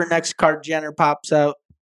 Whatever next card Jenner pops out.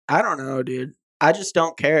 I don't know, dude. I just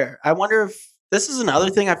don't care. I wonder if this is another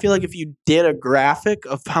thing. I feel like if you did a graphic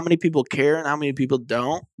of how many people care and how many people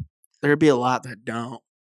don't, there'd be a lot that don't.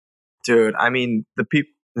 Dude, I mean, the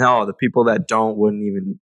people that don't wouldn't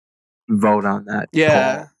even vote on that.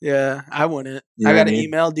 Yeah, poll. yeah. I wouldn't. You I know got what an I mean?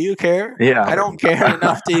 email. Do you care? Yeah. I don't care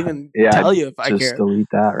enough to even Yeah, tell you if I Just care. delete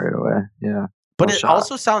that right away. Yeah. But No it shot.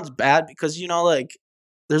 also sounds bad because, you know, like,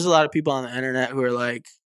 there's a lot of people on the internet who are like,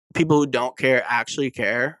 people who don't care actually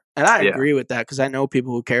care. And I Yeah. agree with that because I know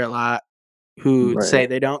people who care a lot who Right. say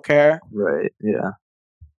they don't care. Right. Yeah.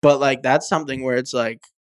 But, like, that's something where it's like,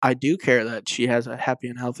 I do care that she has a happy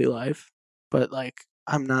and healthy life. But, like,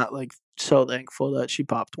 I'm not, like, so thankful that she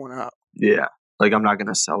popped one out. Yeah. Like, I'm not going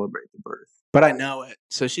to celebrate the birth. But I know it.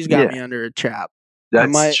 So she's got Yeah. me under a trap.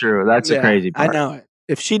 That's might- true. That's the Yeah, crazy I part. know it.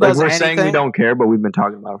 If she Like, does we're anything, saying we don't care, but we've been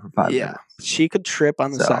talking about it for 5 yeah, minutes. she could trip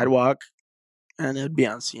on the So. sidewalk and it'd be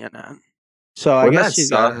on CNN. So I Wouldn't guess that she's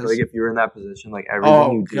suck? got Like, if you're in that position, like, everything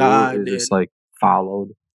Oh, you do God, is just, dude. like, followed.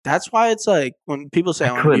 That's why it's like when people say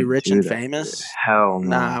I want to be couldn't rich do and that, famous. dude. Hell no.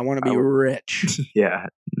 Nah, I want to be would- rich. Yeah.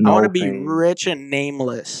 I want no to be fame. rich and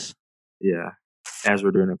nameless. Yeah. As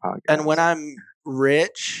we're doing a podcast. And when I'm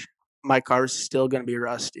rich, my car's still gonna be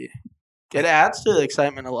rusty. It adds to the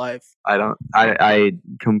excitement of life. I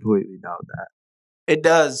completely doubt that. It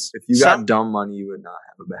does. If you got dumb money, you would not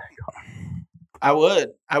have a bad car. I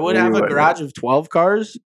would. I would You have a wouldn't. garage of 12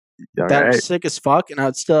 cars All that are right. sick as fuck, and I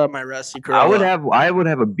would still have my rusty Corolla. I would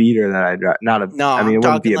have a beater that I drive. Not a. No, I mean, I'm it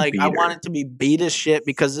wouldn't be talking a like beater. I want it to be beat as shit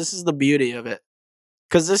because this is the beauty of it.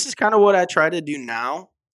 Because this is kind of what I try to do now.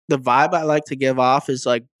 The vibe I like to give off is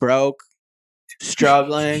like broke,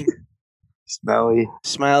 struggling,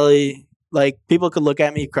 smelly. Like people could look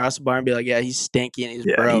at me across the bar and be like, "Yeah, he's stinky and he's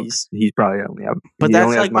Yeah, broke." he's probably only have. But he that's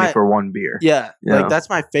only has like money my- for one beer. Yeah, You like know? that's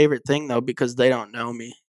my favorite thing though because they don't know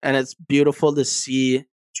me, and it's beautiful to see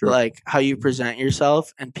True. like how you present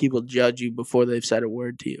yourself and people judge you before they've said a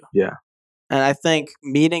word to you. Yeah. And I think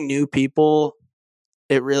meeting new people,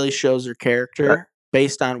 it really shows their character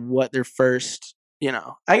based on what their first,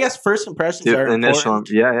 I guess first impressions Dude, are initial. important.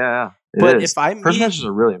 Yeah. It But is. if I First meet impressions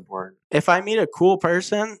are really important. if I meet a cool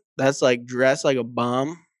person that's like dressed like a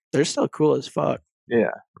bum, they're still cool as fuck. Yeah.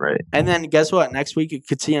 Right. And then guess what? Next week you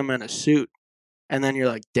could see him in a suit, and then you're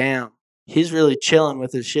like, damn, he's really chilling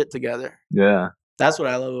with his shit together. Yeah. That's what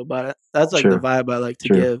I love about it. That's like True. the vibe I like to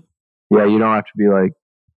True. give. Yeah. You don't have to be like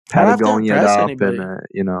I don't have to Patagonia impress up anybody.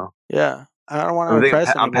 and Yeah, I don't want to I think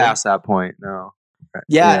impress I'm anybody. past that point now.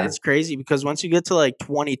 Yeah, it's crazy because once you get to like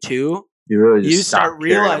 22, You really just you start stop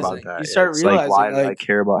caring realizing- about that. you start It's like, why realizing, do I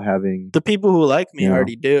care about having? the people who like me Yeah.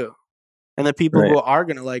 already do, and the people Right. who are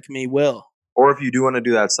gonna like me will. Or if you do want to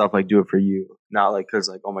do that stuff, like do it for you, not like because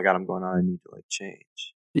like, oh my god, I'm going on, I need to like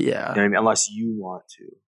change. Yeah, You know what I mean? Unless you want to,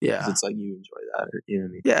 'cause yeah, it's like you enjoy that, or you know what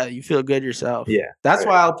I mean? yeah. You feel good yourself. Yeah, That's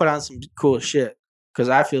right. why I'll put on some cool shit because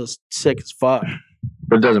I feel sick as fuck.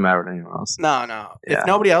 But it doesn't matter to anyone else. No. Yeah. If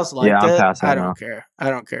nobody else liked I'm it, past that I now. don't care. I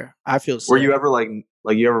don't care. I feel sick. Were you ever like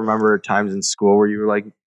you ever remember times in school where you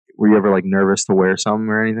were ever like nervous to wear something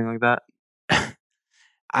or anything like that?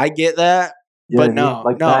 I get that. You know But what I mean? no,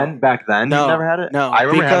 like no. back then, No, you never had it. no, I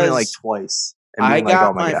remember having it like because twice. and I being like,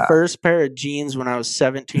 got oh my God. first pair of jeans when I was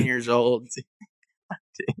 17 years old.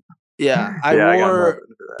 Yeah, I Yeah, got wore nothing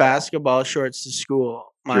for that. basketball shorts to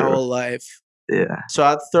school my True. whole life. Yeah, So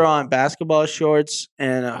I'd throw on basketball shorts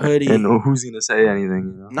and a hoodie. and who's gonna say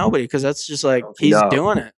anything? You know? Nobody, because that's just like Don't he's know.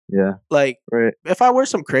 doing it. Yeah, Like right. if I wear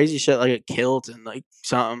some crazy shit like a kilt and like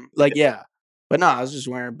something, like yeah. But no, I was just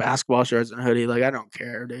wearing basketball shorts and a hoodie. Like I don't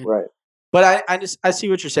care, dude. Right. But I see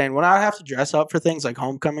what you're saying. When I have to dress up for things like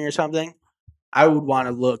homecoming or something, I would want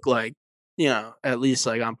to look like, at least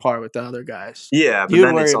like on par with the other guys. Yeah, but You'd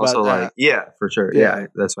then it's worry about also that. like, yeah, for sure. Yeah. Yeah,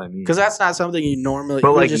 that's what I mean. Because that's not something you normally. But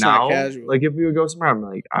you're like just now, not casual. like if we would go somewhere,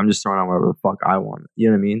 I'm just throwing on whatever the fuck I want. You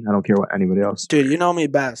know what I mean? I don't care what anybody else. Dude, you know me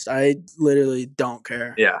best. I literally don't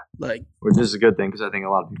care. Yeah, Like, which is a good thing because I think a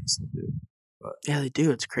lot of people still do. yeah, they do.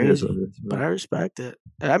 It's It is crazy. what it is, But I respect it.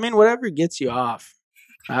 I mean, whatever gets you off.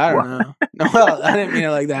 I don't know. No, well, I didn't mean it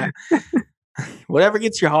like that. Whatever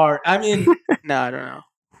gets your heart. I mean, no, I don't know.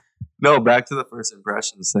 No, back to the first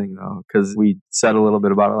impressions thing though, because we said a little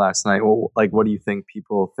bit about it last night. Well, like, what do you think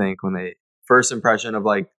people think when they first impression of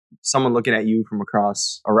like someone looking at you from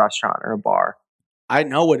across a restaurant or a bar? I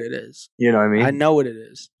know what it is. You know what I mean? I know what it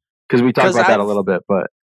is. Because we talked 'Cause about that a I've- little bit, but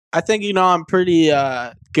I think, I'm pretty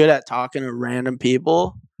good at talking to random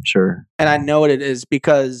people. sure. And I know what it is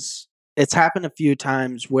because it's happened a few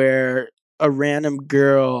times where a random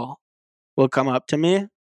girl will come up to me.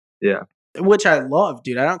 Yeah. Which I love,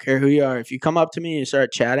 dude. I don't care who you are. If you come up to me and you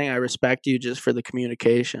start chatting, I respect you just for the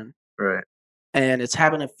communication. Right. And it's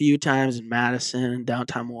happened a few times in Madison and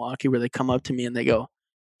downtown Milwaukee where they come up to me and they go,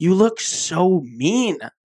 "You look so mean."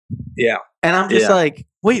 Yeah. And I'm just Yeah. like,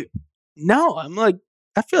 wait, no. I'm like,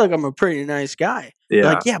 I feel like I'm a pretty nice guy. Yeah.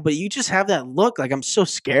 Like, yeah, but you just have that look. Like, I'm so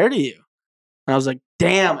scared of you. And I was like,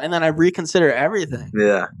 damn. And then I reconsider everything.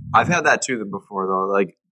 Yeah. I've had that too before though.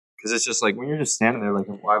 Like, because it's just like when you're just standing there, like,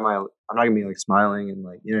 why am I? I'm not gonna be like smiling and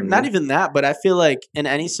like, you know what I mean? Not even that, but I feel like in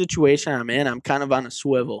any situation I'm in, I'm kind of on a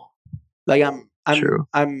swivel. Like True.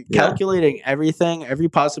 I'm Yeah. calculating everything, every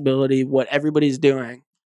possibility, what everybody's doing.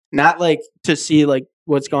 Not like to see like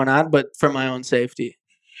what's going on, but for my own safety.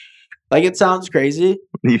 Like it sounds crazy,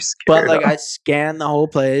 You scared but like of. I scan the whole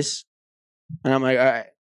place and I'm like, all right,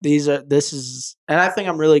 and I think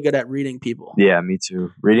I'm really good at reading people. Yeah, me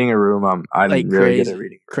too. Reading a room, I'm Like really good crazy. at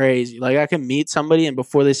reading. Crazy. Like I can meet somebody and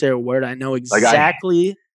before they say a word, I know I-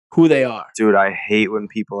 exactly who they are. Dude, I hate when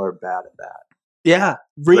people are bad at that. Yeah. Like,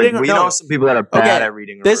 Reading we no, know some people that are bad Okay, at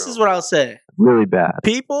reading a this room. is what I'll say. Really bad.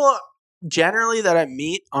 People generally that I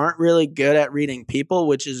meet aren't really good at reading people,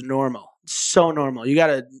 which is normal. So normal. You got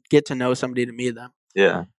to get to know somebody to meet them.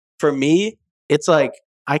 Yeah. For me, it's like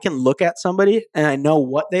I can look at somebody and I know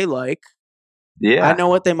what they like. Yeah. I know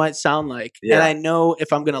what they might sound like. And Yeah. I know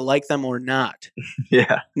if I'm going to like them or not.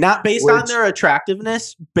 Yeah. Not based on Which- their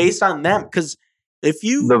attractiveness, based on them. Because if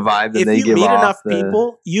you The vibe that if they you give meet off. enough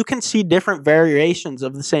people, you can see different variations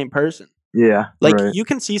of the same person. Yeah. Like right. you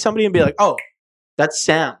can see somebody and be like, "Oh, that's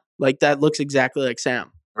Sam. Like that looks exactly like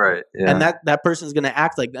Sam." Right. Yeah. And that person's going to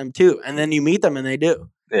act like them too. And then you meet them and they do.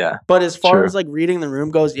 yeah. But as far True. as like reading the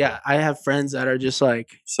room goes, yeah, I have friends that are just like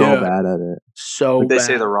So dude, bad at it. so Like, they bad.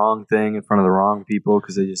 say the wrong thing in front of the wrong people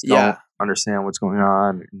because they just Yeah. don't understand what's going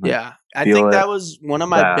on. Like, Yeah. I feel think it. that was one of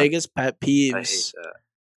my Bad. biggest pet I hate peeves. that.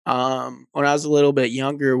 When I was a little bit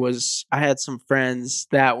younger was I had some friends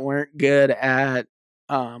that weren't good at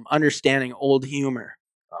understanding old humor.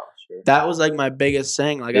 Oh, sure. That was like my biggest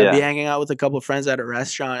thing. Like I'd be Yeah. hanging out with a couple of friends at a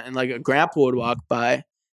restaurant and like a grandpa would walk by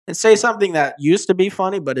and say something that used to be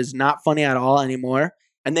funny but is not funny at all anymore,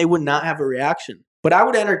 and they would not have a reaction. But I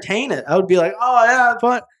would entertain it. I would be like, "Oh yeah,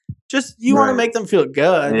 fun." Just you want to Right. make them feel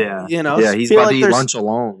good. Yeah. You know, Yeah, he's feel about like to eat they're lunch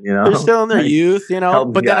alone, you know? they're still in their Like, youth, you know. help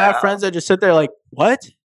the But then I guy have out. friends that just sit there like, "What?"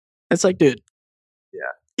 It's like, dude. Yeah.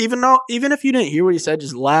 Even if you didn't hear what he said,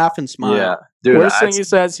 just laugh and smile. Yeah. Dude, Worst thing that's, he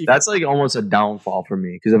says, that's like almost a downfall for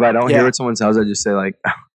me because if I don't Yeah. hear what someone says, I just say like,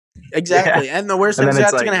 exactly. And the worst And thing then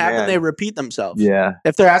that's it's going to like, happen, man. they repeat themselves. yeah,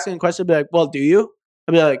 If they're asking a question, be like, "Well, do you?"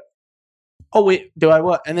 I'll be like, "Oh wait, do I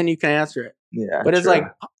what?" And then you can answer it. yeah. But it's true. like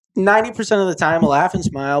 90% of the time, a laugh and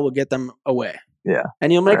smile will get them away. Yeah.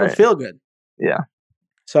 And you'll make them Right. feel good. Yeah.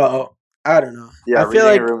 So I don't know. Yeah, I feel reading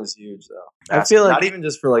like a room is huge though. I feel like- not even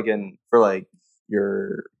just for like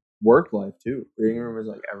your work life too. Reading a room is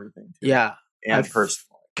like everything. Too. yeah, and I've-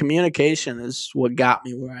 personal. communication is what got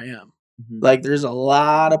me where I am. Mhm. Like there's a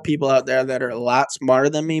lot of people out there that are a lot smarter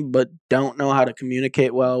than me, but don't know how to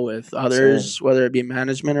communicate well with others, whether it be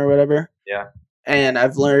management or whatever. Yeah. And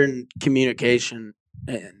I've learned communication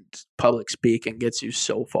and public speaking gets you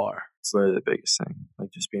so far It's literally the biggest thing. Like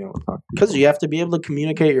just being able to talk. to because people. you have to be able to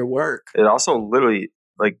communicate your work, It also literally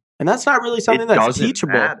like and that's not really something it that's doesn't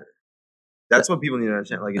teachable. matter. That's what people need to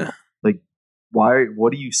understand. Like why?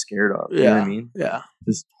 What are you scared of? You know what I mean? Yeah,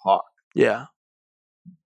 Just talk. yeah.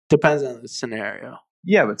 Depends on the scenario.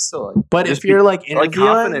 Yeah, but still, like, But just if you're like like interviewing,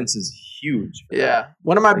 confidence is huge. for that. yeah.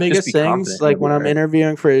 One of my Like, just biggest be things, confident, like you'll be when I'm right.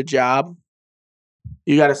 interviewing for a job,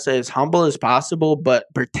 you got to stay as humble as possible, but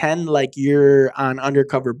pretend like you're on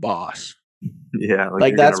undercover boss. Yeah,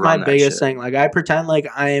 Like you're that's gonna my run that biggest shit. thing. Like I pretend like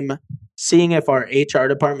I'm seeing if our HR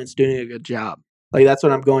department's doing a good job. Like that's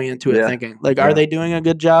what I'm going into it Yeah. thinking. Like, Yeah. are they doing a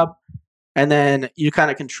good job? And then you kind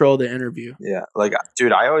of control the interview. Yeah, like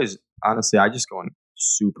dude, I always honestly I just go in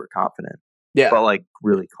super confident, Yeah. but like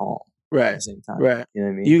really calm at Right. the same time. Right. You know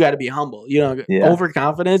what I mean? You got to be humble. You know, Yeah.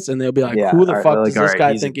 overconfidence, and they'll be like, Yeah, "Who the alright, fuck like, does this alright,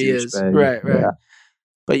 guy he's a think he is?" douchebag. Right. Right. Yeah.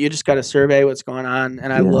 But you just got to survey what's going on,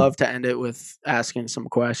 and I Yeah. love to end it with asking some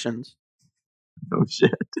questions. Oh shit.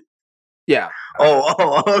 Yeah.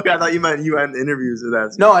 Okay. I thought you meant interviews with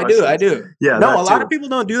that. No, I do. I do. Yeah. No, that a lot too. of people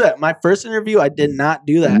don't do that. My first interview, I did not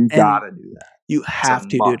do that. You And gotta do that. you It's a have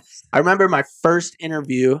to, dude. must. I remember my first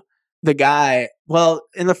interview. the guy, well,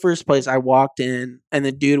 in the first place, I walked in and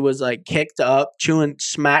the dude was like kicked up,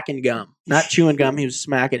 smacking gum. Not chewing gum, he was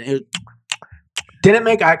smacking it. Didn't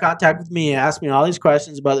make eye contact with me. He asked me all these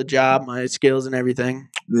questions about the job, my skills, and everything.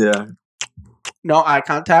 Yeah. No eye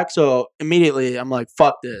contact. So immediately I'm like,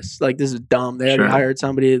 fuck this. Like, this is dumb. They already hired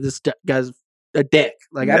somebody. This guy's a dick.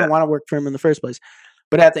 Like, I don't want to work for him in the first place.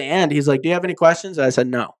 But at the end, he's like, do you have any questions? I said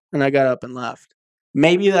no. And I got up and left.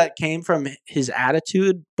 Maybe that came from his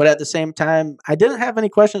attitude. But at the same time, I didn't have any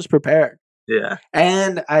questions prepared. Yeah.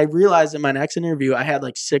 And I realized in my next interview, I had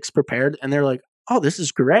like 6 prepared. And they're like, oh, this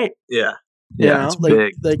is great. Yeah. You Yeah. know, It's like,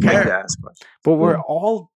 big. they Big care. to ask questions. But we're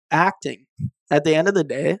all acting. At the end of the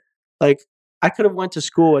day, like, I could have went to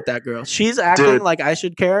school with that girl. She's acting like I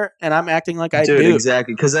should care, and I'm acting like I do.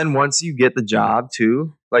 Exactly. Because then once you get the job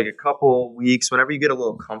too, like a couple weeks, whenever you get a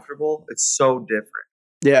little comfortable, it's so different.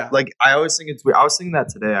 Yeah. Like I always think it's weird. I was thinking that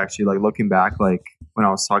today actually, like looking back, like when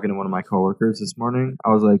I was talking to one of my coworkers this morning, I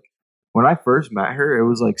was like, when I first met her, it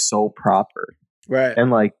was like so proper. Right.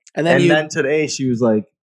 And like and then today she was like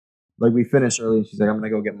we finished early and she's like, I'm gonna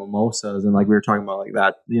go get mimosas, and like we were talking about like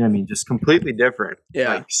that, you know what I mean? Just completely different.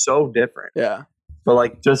 Yeah. Like so different. Yeah. But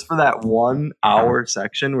like just for that 1 hour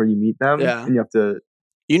section where you meet them and you have to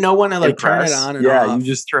when to like turn it on and off. You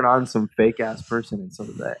just turn on some fake ass person instead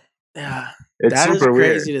of that. Yeah. It's that super is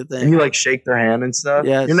crazy weird. to think. And you like shake their hand and stuff.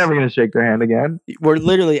 Yes. You're never gonna shake their hand again. We're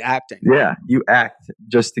literally acting. Yeah, you act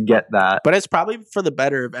just to get that. But it's probably for the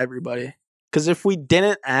better of everybody. Because if we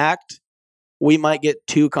didn't act, we might get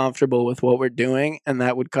too comfortable with what we're doing, and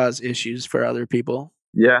that would cause issues for other people.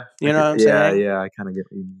 Yeah. You know what I'm saying? Yeah, I kind of get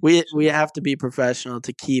what you mean. We have to be professional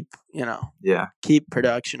to keep, keep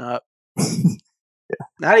production up.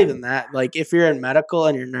 Not even that. Like, if you're in medical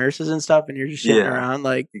and you're nurses and stuff and you're just sitting around,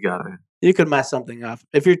 like, you could mess something up.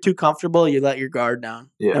 If you're too comfortable, you let your guard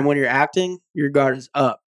down. Yeah. And when you're acting, your guard is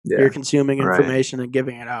up. Yeah. You're consuming information and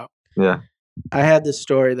giving it out. Yeah. I had this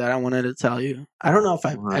story that I wanted to tell you. I don't know if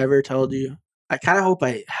I've ever told you. I kind of hope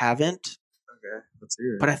I haven't. Okay, let's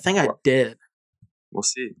hear it. But I think I did. We'll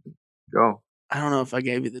see. Go. I don't know if I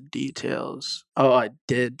gave you the details. Oh, I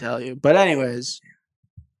did tell you. But anyways.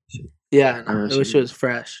 Yeah, no, I wish it was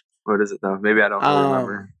fresh. What is it though? Maybe I don't really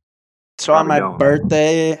remember. So on my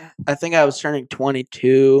birthday, I think I was turning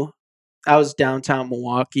 22. I was downtown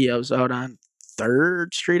Milwaukee. I was out on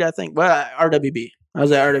 3rd Street, I think. Well, RWB. I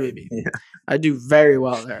was at RWB. Yeah. I do very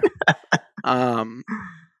well there.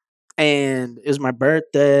 And it was my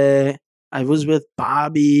birthday. I was with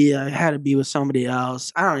Bobby. I had to be with somebody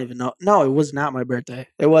else. I don't even know. No, it was not my birthday.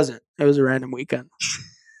 It wasn't. It was a random weekend.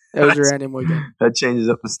 It was a random weekend. That changes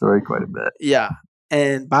up the story quite a bit. Yeah.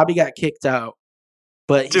 And Bobby got kicked out.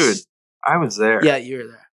 But dude, I was there. Yeah, you were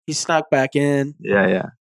there. He snuck back in. Yeah.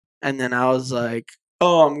 And then I was like,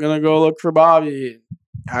 oh, I'm going to go look for Bobby.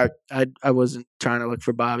 I wasn't trying to look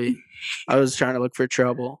for Bobby. I was trying to look for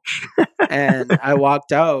trouble. And I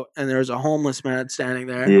walked out, and there was a homeless man standing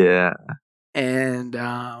there. Yeah. And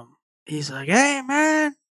he's like, hey,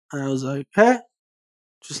 man. And I was like, hey.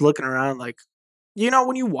 Just looking around like,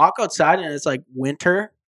 when you walk outside and it's like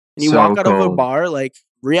winter, and you walk out of a bar, like,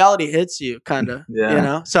 reality hits you, kind of.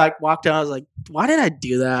 Yeah. So I walked out, I was like, why did I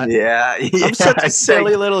do that? Yeah. I'm such a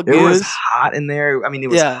silly little goose. It was hot in there. I mean, it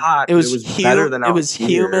was hot. It was better than it was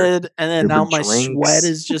humid, and then now my sweat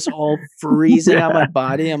is just all freezing on my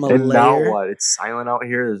body. I'm a layer. Now what? It's silent out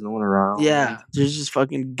here. There's no one around. Yeah. There's just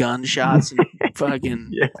fucking gunshots and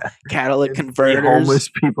fucking catalytic converters. Homeless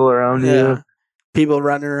people around you. People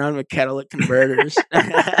running around with catalytic converters.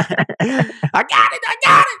 I got it.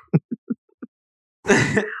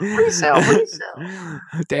 Resell.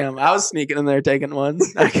 Damn, I was sneaking in there taking one.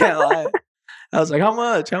 I can't lie. I was like, how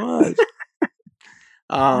much?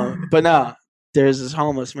 But no, there's this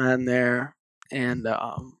homeless man there, and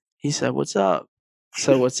he said, what's up?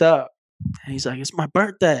 So what's up? And he's like, it's my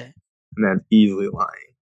birthday. And that's easily lying.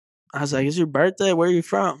 I was like, it's your birthday? Where are you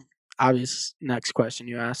from? Obvious next question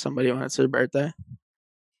you ask somebody when it's their birthday.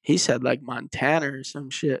 He said like Montana or some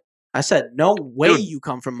shit. I said, no way. Dude, you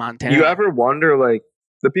come from Montana. You ever wonder, like,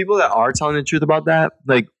 the people that are telling the truth about that,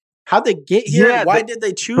 like, how'd they get here? Yeah, why did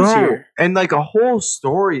they choose here? And like a whole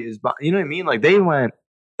story is, you know what I mean? Like they went,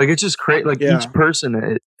 like it's just crazy. Like each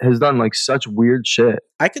person has done like such weird shit.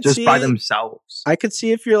 I could just see by themselves. I could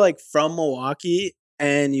see if you're like from Milwaukee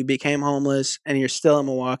and you became homeless and you're still in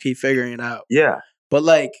Milwaukee figuring it out. Yeah. But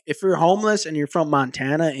like if you're homeless and you're from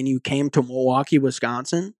Montana and you came to Milwaukee,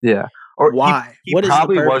 Wisconsin. Yeah. Or why? He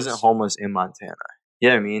probably wasn't homeless in Montana.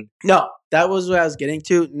 Yeah, I mean. No, that was what I was getting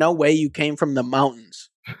to. No way you came from the mountains.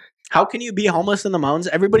 How can you be homeless in the mountains?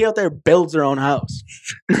 Everybody out there builds their own house.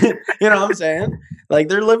 You know what I'm saying? Like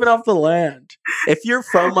they're living off the land. if you're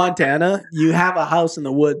from Montana, you have a house in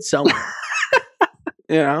the woods somewhere.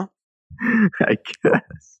 You know? I guess.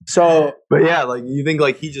 So, But yeah, like you think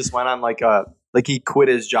like he just went on like he quit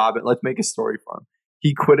his job at, let's make a story for him.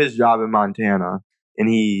 He quit his job in Montana and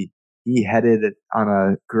he headed on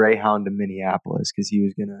a Greyhound to Minneapolis because he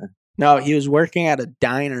was gonna no, he was working at a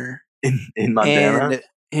diner in Montana.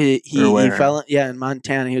 and he Or where? fell in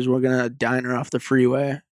Montana. He was working at a diner off the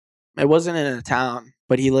freeway. It wasn't in a town,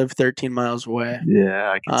 but he lived 13 miles away. Yeah,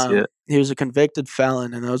 I can see it. He was a convicted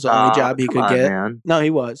felon, and that was the only job he could get. Man. No, he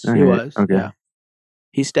was. All He right, was. okay. Yeah.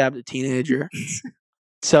 He stabbed a teenager.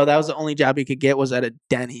 So that was the only job he could get was at a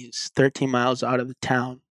Denny's, 13 miles out of the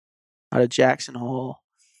town, out of Jackson Hole.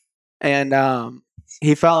 And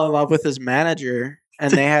he fell in love with his manager,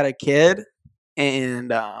 and they had a kid,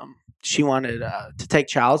 and she wanted to take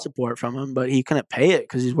child support from him, but he couldn't pay it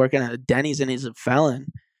because he's working at a Denny's and he's a felon.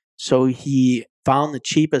 So he found the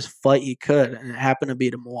cheapest flight he could, and it happened to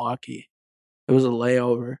be to Milwaukee. It was a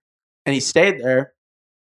layover. And he stayed there,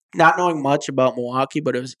 not knowing much about Milwaukee,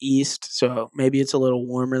 but it was east, so maybe it's a little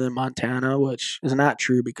warmer than Montana, which is not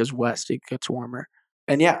true because west it gets warmer.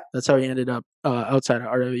 And yeah, that's how he ended up outside of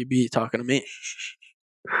RWB talking to me.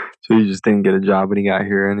 So he just didn't get a job when he got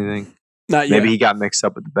here or anything? Not yet. Maybe he got mixed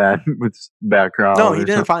up with the bad crowd. No, or he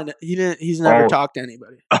didn't something. find it. He's never Oh. talked to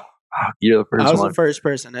anybody. You're the first I was one. the first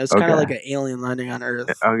person. It was kind of Okay. like an alien landing on Earth.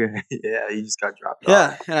 Okay, yeah, he just got dropped off.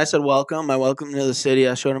 Yeah, and I said, welcome. I welcomed him to the city.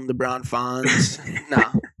 I showed him the brown fawns. No,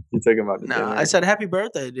 You took him out to no. dinner. I said, happy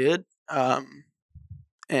birthday, dude.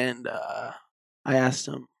 And I asked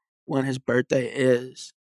him when his birthday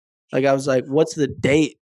is. Like, I was like, what's the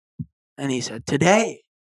date? And he said, today.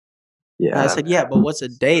 yeah, And I said, yeah, but what's the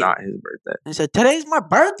date? not his birthday. And he said, today's my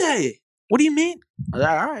birthday. What do you mean? I was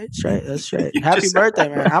like, all right, straight. That's straight. You Happy just- birthday,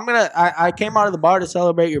 man. I came out of the bar to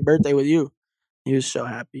celebrate your birthday with you. He was so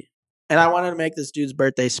happy. And I wanted to make this dude's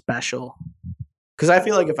birthday special. Because I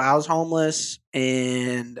feel like if I was homeless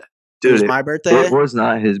and it was Dude, my birthday, it was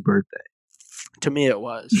not his birthday. to me it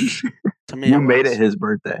was. To me, You made was. it his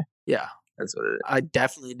birthday. Yeah, That's what it is. I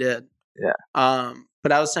definitely did. Yeah.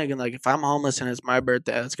 But I was thinking, like, if I'm homeless and it's my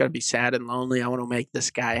birthday, it's got to be sad and lonely. I want to make this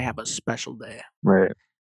guy have a special day. Right.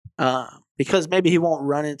 Because maybe he won't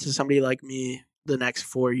run into somebody like me the next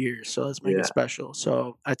 4 years. So let's make Yeah. it special.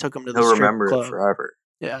 So I took him to the He'll strip remember club. it forever.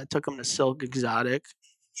 Yeah, I took him to Silk Exotic.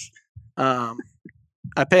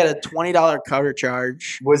 I paid a $20 cover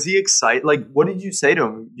charge. Was he excited? Like, what did you say to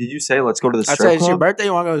him? Did you say, let's go to the I strip said, it's your club? birthday,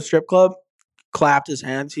 you want to go to the strip club? Clapped his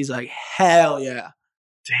hands. He's like, hell yeah.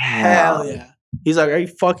 Damn. Hell yeah. He's like, are you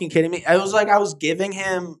fucking kidding me? I was like, I was giving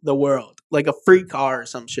him the world. Like a free car or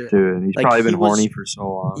some shit. Dude, he's Like, probably he been was- horny for so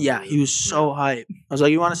long. Yeah, he was so hype. I was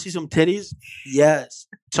like, you want to see some titties? Yes.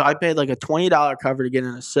 So I paid like a $20 cover to get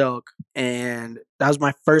into Silk. And that was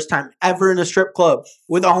my first time ever in a strip club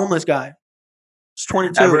with a homeless guy. It's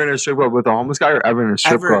 22. Ever in a strip club with a homeless guy or ever in a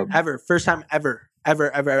strip club? Ever. First time ever.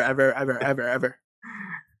 Ever.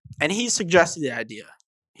 And he suggested the idea.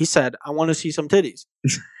 He said, I want to see some titties.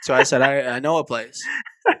 So I said, I know a place.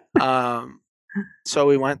 So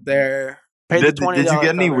we went there. Paid Did the $20 you get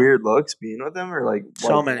any cover. weird looks being with him? Or like,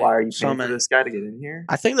 So like, many. why are you So paying many. for this guy to get in here?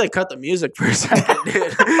 I think they cut the music for a second,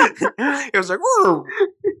 dude. It was like, whoa,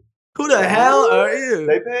 who the hell are you?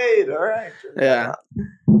 They paid. All right. Yeah.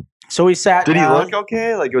 So we sat Did he down. look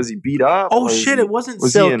okay? Like, was he beat up? Oh, Was shit, he- it wasn't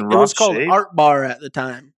was he Silk. in It was rough called shape? Art Bar at the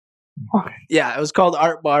time. Okay. Yeah, it was called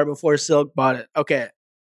Art Bar before Silk bought it. Okay.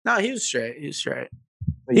 No, he was straight. He was straight.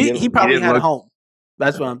 didn't- He probably didn't had a look- home.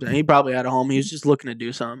 That's what I'm saying. He probably had a home. He was just looking to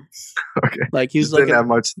do something. Okay. Like he was Just didn't looking. have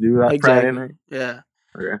much to do that Exactly. Friday night. Yeah.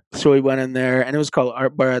 Okay. So we went in there, and it was called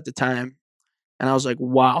Art Bar at the time. And I was like,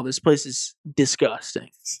 wow, this place is disgusting.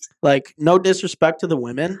 Like, no disrespect to the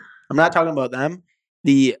women. I'm not talking about them.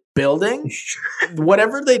 The building,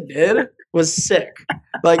 whatever they did was sick.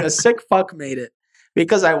 Like, a sick fuck made it.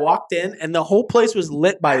 Because I walked in, and the whole place was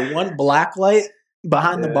lit by one black light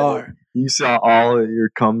behind the Yeah. bar. You saw all of your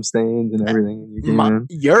cum stains and everything when you came in.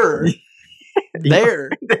 You're there.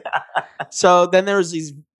 So then there was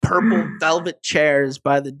these purple velvet chairs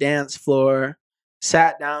by the dance floor.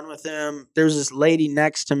 Sat down with him. There was this lady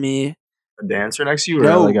next to me. A dancer next to you? Or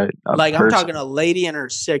No, like a Like, I'm person? talking a lady in her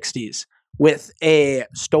 60s with a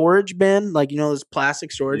storage bin, like, you know, those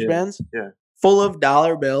plastic storage Yeah, bins, yeah. full of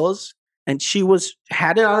dollar bills. And she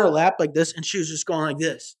had it on her lap like this, and she was just going like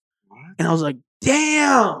this. What? And I was like,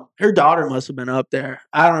 damn, her daughter must have been up there.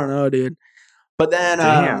 I don't know, dude. But then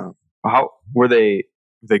Damn. How were they?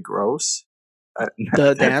 Were they gross?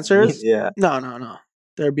 The dancers? Yeah. No.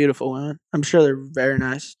 They're beautiful women. I'm sure they're very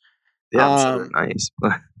nice. Yeah, I'm sure they're nice.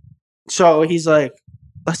 But So he's like,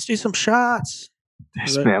 let's do some shots.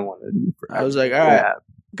 This Right. man wanted you for I was like, all right,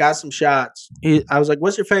 got some shots. I was like,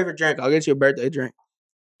 what's your favorite drink? I'll get you a birthday drink.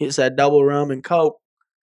 He said double rum and Coke.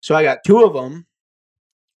 So I got 2 of them,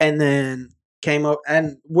 and then came up,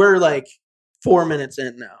 and we're like 4 minutes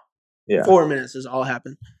in now. Yeah. 4 minutes is all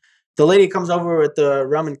happened. The lady comes over with the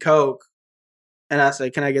rum and Coke, and I say,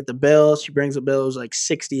 can I get the bill? She brings the bill. It was like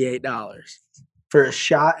 $68 for a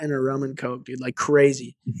shot and a rum and Coke, dude, like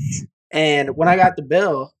crazy. And when I got the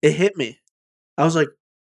bill, it hit me. I was like,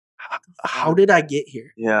 how did I get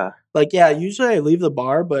here? Yeah. Like, yeah, usually I leave the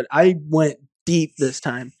bar, but I went deep this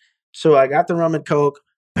time. So I got the rum and Coke,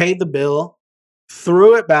 paid the bill,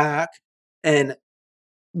 threw it back, and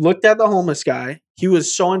looked at the homeless guy. He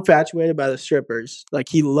was so infatuated by the strippers. Like,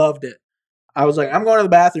 he loved it. I was like, I'm going to the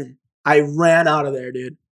bathroom. I ran out of there,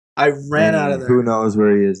 dude. I ran out of there. Who knows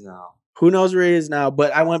where he is now? Who knows where he is now?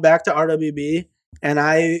 But I went back to RWB,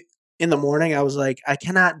 and in the morning, I was like, I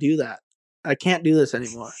cannot do that. I can't do this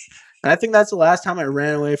anymore. And I think that's the last time I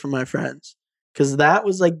ran away from my friends, because that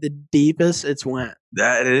was like the deepest it's went.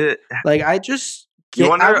 That is. Like, I just You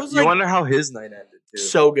I was like, wonder how his night ended too.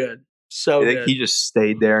 so good, so I think good. he just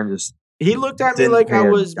stayed there and just. He looked at me didn't like pay I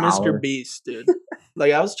a was dollar. Mr. Beast, dude.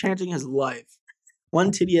 Like, I was changing his life,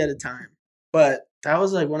 one titty at a time. But that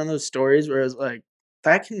was like one of those stories where it's like,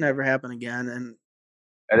 that can never happen again, and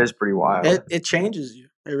That is pretty wild. it changes you.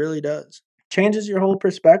 It really does. Changes your whole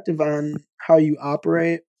perspective on how you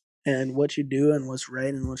operate and what you do and what's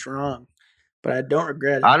right and what's wrong. But I don't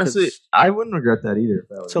regret it. 'cause Honestly, I wouldn't regret that either. If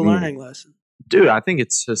that was it's a me. learning lesson. Dude. I think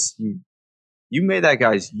it's just you made that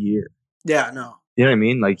guy's year. Yeah, no. You know what I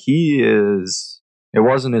mean? Like he is. It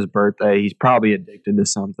wasn't his birthday. He's probably addicted to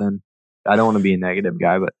something. I don't want to be a negative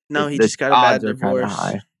guy, but No, he the just got a bad odds are kinda divorce.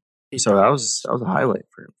 high. He So probably that was a highlight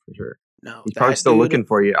for him for sure. No, He's probably that still dude- looking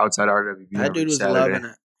for you outside RWB. That every dude was Saturday. loving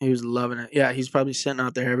it. He was loving it. Yeah, he's probably sitting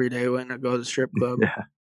out there every day waiting to go to the strip club. Yeah.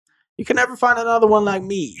 You can never find another one like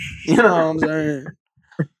me. You know what I'm saying?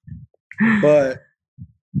 But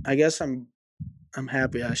I guess I'm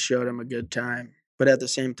happy I showed him a good time. But at the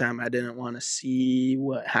same time, I didn't want to see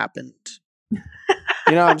what happened.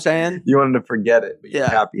 You know what I'm saying? You wanted to forget it, but you're Yeah.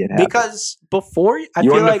 happy it happened. Because before, I you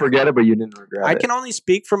feel wanted like to forget it, but you didn't regret I it. can only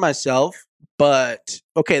speak for myself. But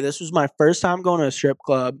okay, this was my first time going to a strip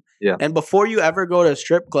club. Yeah. And before you ever go to a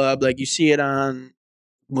strip club, like you see it on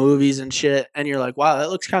movies and shit, and you're like, wow, that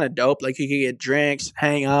looks kind of dope. Like you could get drinks,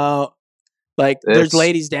 hang out. Like there's It's-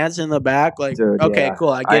 ladies dancing in the back. Like, Dude, okay, yeah, cool,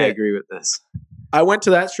 I I get it. agree with this. I went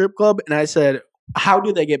to that strip club and I said, how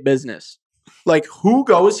do they get business? Like, who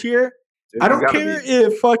goes here? Dude, I you don't gotta care be-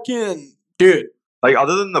 if fucking dude. like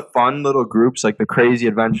other than the fun little groups, like the crazy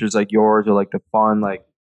adventures like yours, or like the fun like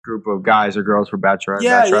group of guys or girls for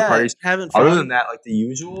bachelorette parties. having fun. Other than that, like the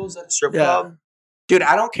usuals at a strip Yeah. club. Dude,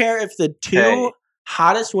 I don't care if the two Hey.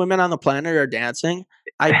 hottest women on the planet are dancing.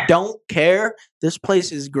 I don't care. This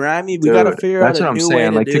place is grimy. We got to Dude, figure out that's a what I'm new way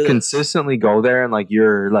saying. to Like do to this. consistently go there and like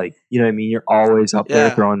you're like, you know what I mean? You're always up there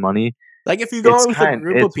Yeah. throwing money. Like if you go It's with a kind-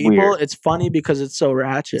 group of it's people, weird. it's funny because it's so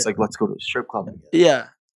ratchet. It's like let's go to a strip club. Together. yeah.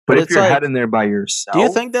 But if it's you're like, heading there by yourself, do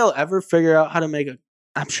you think they'll ever figure out how to make a?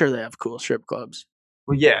 I'm sure they have cool strip clubs.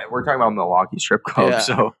 Well, yeah, we're talking about Milwaukee strip club, Yeah.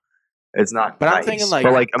 so it's not. But nice. I'm thinking like,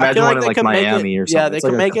 but like I imagine feel one like in they like can make Miami it, or something. Yeah, they It's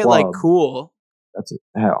can like a make it like club. cool, That's it.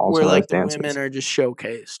 Yeah, also where like has the dancers. women are just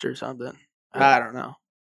showcased or something. Yeah. I don't know.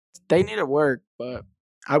 They need to work, but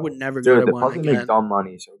I would never Dude, go to the one puzzle again. make dumb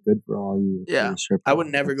money, so good for all you. Yeah, for the strip I would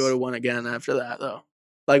club. never go to one again after that though.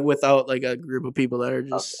 Like without like a group of people that are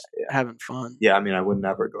just yeah. having fun. Yeah, I mean, I would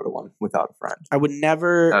never go to one without a friend. I would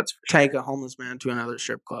never That's for sure. take a homeless man to another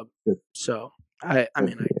strip club. Good. So I Good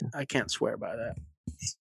mean for you. I can't swear by that.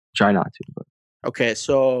 Try not to, but Okay,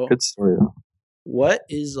 so good story though. what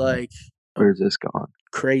is like Where's this going?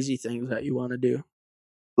 crazy things that you want to do?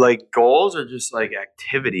 Like goals or just like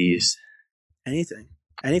activities? Anything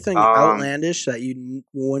Um, outlandish that you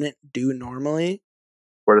wouldn't do normally?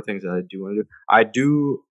 What are things that I do want to do? I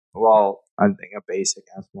do. Well, I think a basic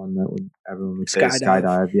ass one that would everyone would say is Skydive.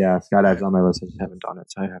 skydive. Yeah, skydive's on my list. I just haven't done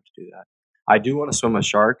it, so I have to do that. I do want to swim with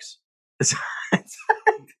sharks.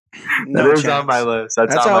 No That is chance. on my list.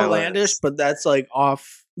 That's That's on my outlandish, list. but that's like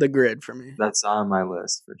off the grid for me. That's on my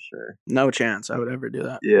list for sure. No chance I would ever do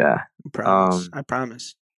that. Yeah, I promise. Um, I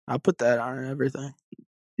promise. I'll put that on everything.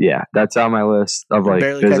 yeah, that's on my list of You like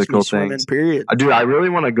barely catch me physical swimming, things. period. Dude, I really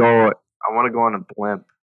want to go. I want to go on a blimp,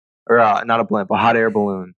 or not a blimp, a hot air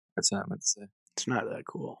balloon. That's what I meant to say. It's not that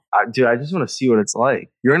cool. Dude, I just want to see what it's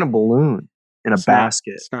like. You're in a balloon in a It's not-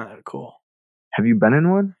 basket. It's not that cool. Have you been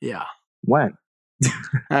in one? Yeah. When?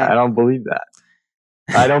 I I, don't believe that.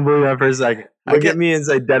 I don't believe that for a second. Look at me and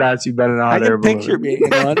say, deadass, you've been in a hot air balloon. I can picture being in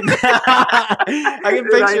one. I can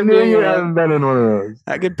Dude, I picture knew being you in one. haven't been in one of those.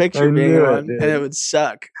 I could picture I being knew in it, one, dude. and it would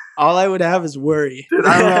suck. All I would have is worry. Dude,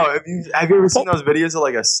 I don't know. Have you ever seen those videos of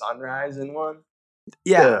like a sunrise in one?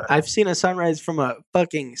 Yeah, I've seen a sunrise from a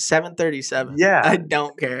fucking 737. Yeah. I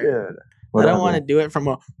don't care. Dude. I don't want to do it from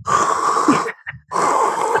a.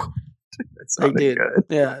 That's Like, dude, good.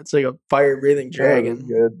 yeah, it's like a fire breathing dragon.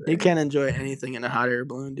 Good. You can't enjoy anything in a hot air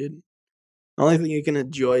balloon, dude. The only thing you can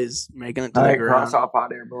enjoy is making it to the I ground. cross off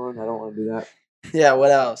hot air balloon. I don't want to do that. Yeah,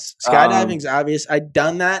 what else? Skydiving's obvious. I'd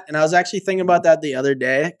done that, and I was actually thinking about that the other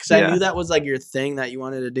day because I knew that was like your thing that you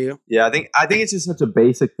wanted to do. Yeah, I think it's just such a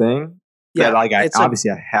basic thing. Yeah, that, like I it's obviously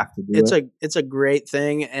I have to do it. It's a great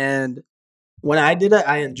thing, and when I did it,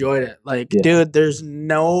 I enjoyed it. Like, Yeah. dude, there's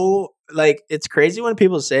no like. It's crazy when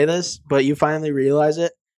people say this, but you finally realize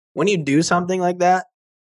it when you do something like that.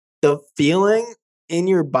 The feeling in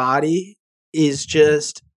your body is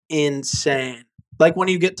just insane. Like when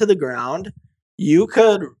you get to the ground, you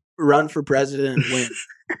could run for president and win.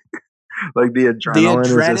 Like the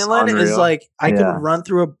adrenaline is like I could run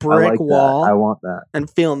through a brick wall. I want that and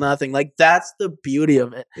feel nothing. Like that's the beauty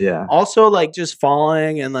of it. Yeah. Also, like just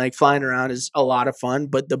falling and like flying around is a lot of fun.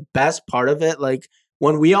 But the best part of it, like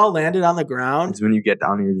when we all landed on the ground, is when you get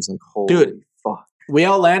down here, you're just like, holy dude, fuck. We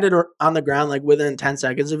all landed on the ground like within 10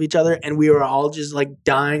 seconds of each other, and we were all just like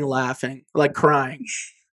dying laughing, like crying.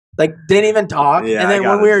 Like didn't even talk. Yeah, and then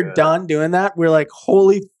when we were done doing that, we are like,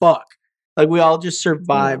 holy fuck. Like we all just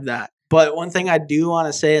survived that. But one thing I do want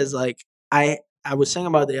to say is like I was thinking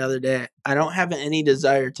about it the other day. I don't have any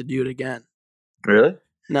desire to do it again. Really?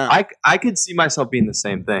 No. I could see myself being the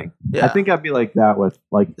same thing. Yeah. I think I'd be like that with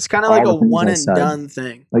like it's kind of like a one and done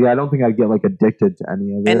thing. Like I don't think I'd get like addicted to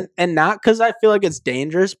any of it. And not because I feel like it's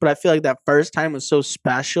dangerous, but I feel like that first time was so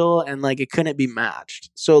special and like it couldn't be matched.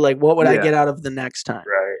 So like what would I get out of the next time?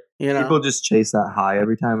 Right. You know? People just chase that high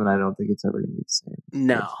every time, and I don't think it's ever gonna be the same.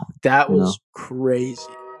 No. That was crazy.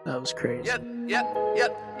 That was crazy.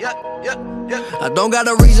 I don't got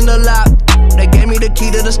a reason to lie. They gave me the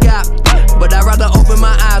key to the sky, but I'd rather open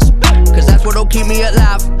my eyes, cause that's what'll keep me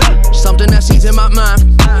alive. Something that sees in my mind.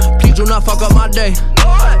 Please do not fuck up my day.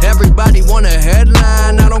 Everybody want a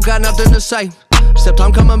headline, I don't got nothing to say. Except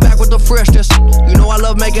I'm coming back with the freshness. You know I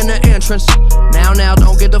love making the entrance. Now,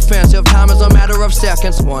 don't get defensive. Time is a matter of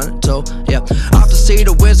seconds. 1, 2, yeah. Off to see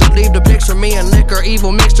the wizard, leave the picture. Me and liquor,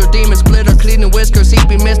 evil mixture, demons, glitter, cleaning whiskers. He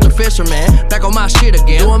be Mr. Fisherman. Back on my shit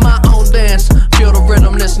again. Doing my own dance. Feel the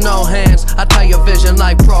rhythm, there's no hands. I tell your vision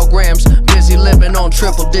like programs. Busy living on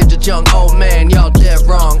triple digit, young old man. Y'all dead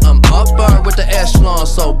wrong. I'm upper with the echelon.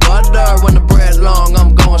 So butter when the bread long.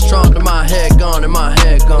 I'm going strong to my head gone and my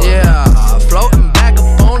head gone. Yeah, floating back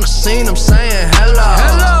up on the scene, I'm saying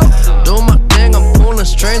hello. Do my thing, I'm pulling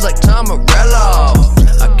strings like Tom Morello.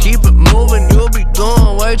 I keep it moving, you'll be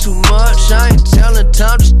doing way too much. I ain't telling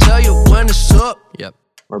time, just tell you when it's up. Yep.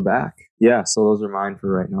 We're back. Yeah, so those are mine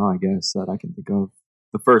for right now, I guess, that I can think of.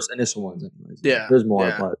 The first initial ones, anyways. Yeah. There's more,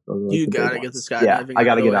 yeah. but those are like you the gotta big get the ones. skydiving. Yeah, I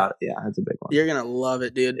gotta get way. out. Yeah, that's a big one. You're gonna love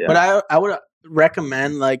it, dude. Yeah. But I would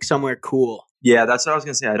recommend like somewhere cool. Yeah, that's what I was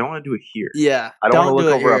gonna say. I don't want to do it here. Yeah. I don't want to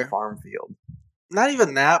look over here. a farm field. Not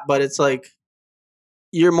even that, but it's like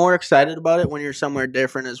you're more excited about it when you're somewhere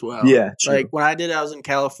different as well. Yeah, true. Like when I did it, I was in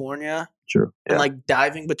California. True. Yeah. And like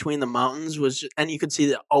diving between the mountains was, and you could see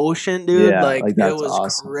the ocean, dude. Yeah, like like, it that's was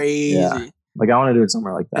awesome. crazy. Yeah. Like I want to do it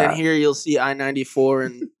somewhere like that. And here you'll see I-94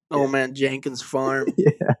 and Old Man Jenkins Farm.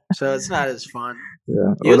 Yeah. So it's not as fun.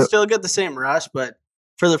 Yeah. You'll still get the same rush, but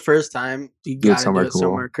for the first time, you gotta do it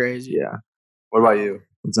somewhere crazy. Yeah. What about you?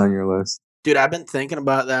 What's on your list? Dude, I've been thinking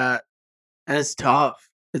about that, and it's tough.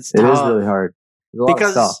 It is really hard. There's a lot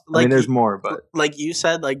because of stuff. like, I mean, there's more, but like you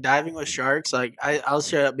said, like diving with sharks. Like I'll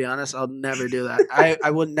straight up be honest, I'll never do that.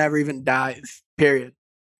 I would never even dive. Period.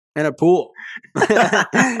 In a pool. You know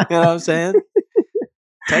what I'm saying?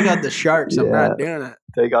 Take out the sharks. I'm not doing it.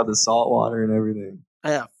 Take out the salt water and everything.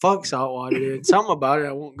 Yeah, fuck saltwater, dude. Something about it,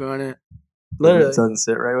 I won't go in it. Literally, It doesn't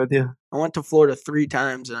sit right with you. I went to Florida 3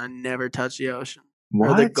 times and I never touched the ocean What?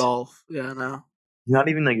 or the Gulf. Yeah, no. Not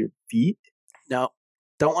even like your feet. No,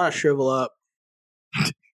 don't want to shrivel up. You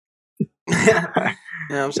know what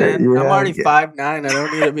I'm saying? Yeah, I'm already okay. 5'9". I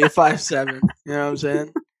don't need to be 5'7". You know what I'm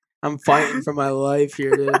saying? I'm fighting for my life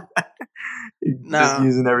here, dude. Just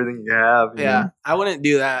using everything you have. you Yeah, know? I wouldn't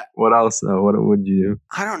do that. What else though? What would you do?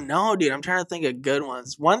 I don't know, dude. I'm trying to think of good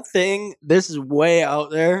ones. One thing, this is way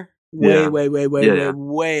out there. Way, Yeah.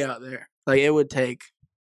 way out there. Like it would take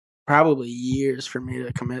probably years for me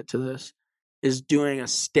to commit to this. Is doing a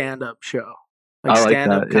stand-up show. Like I like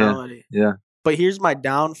stand-up that, yeah. comedy. Yeah. But here's my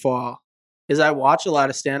downfall is I watch a lot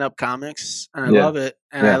of stand-up comics and I Yeah. love it,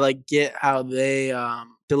 and Yeah. I like get how they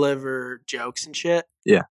deliver jokes and shit.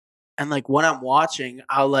 Yeah. And like when I'm watching,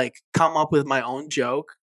 I'll like come up with my own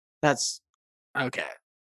joke. That's okay.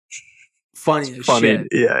 Funny as shit.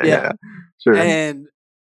 Yeah. Sure. And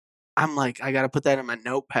I'm like, I gotta put that in my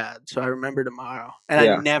notepad so I remember tomorrow. And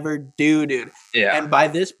Yeah. I never do, dude. yeah. And by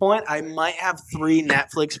this point, I might have 3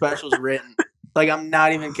 Netflix specials written. Like, I'm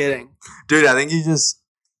not even kidding. Dude, I think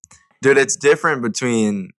dude, it's different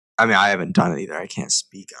between, I mean, I haven't done it either. I can't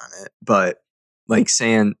speak on it, but like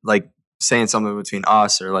saying something between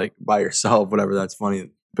us or like by yourself, whatever, that's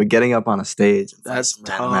funny. But getting up on a stage and That's some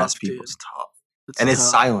random ass tough, people dude. is tough. It's And it's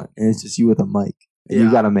tough. silent and it's just you with a mic. And Yeah.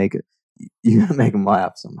 you gotta make it. You gotta make them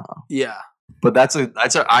laugh somehow. Yeah. But that's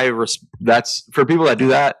for people that do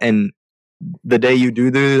that, and the day you do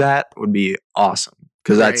that would be awesome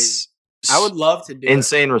because that's I would love to do it.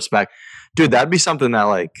 insane respect, dude. That'd be something that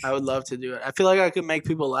like I would love to do it. I feel like I could make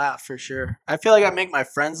people laugh for sure. I feel like I make my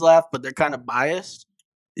friends laugh, but they're kind of biased.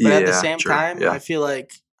 But at the same time, I feel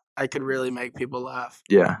like I could really make people laugh.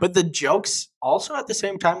 yeah, But the jokes, also at the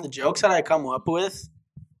same time, the jokes that I come up with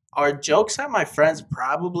are jokes that my friends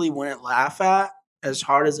probably wouldn't laugh at as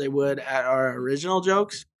hard as they would at our original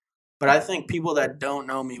jokes. But I think people that don't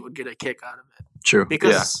know me would get a kick out of it. true.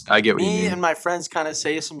 Because I get what you me mean. and my friends kind of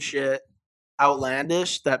say some shit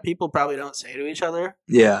outlandish that people probably don't say to each other.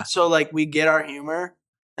 Yeah, So like we get our humor,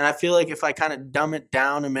 and I feel like if I kind of dumb it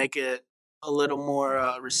down and make it a little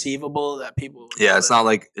more receivable, that people would yeah. love It's it. not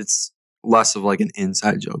like it's less of like an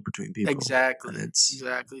inside joke between people. Exactly. And it's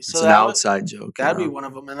Exactly. So it's an outside joke. that'd you be know? one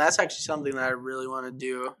of them, and that's actually something that I really want to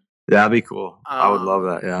do. That'd be cool. I would love Um,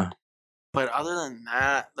 that. Yeah, But other than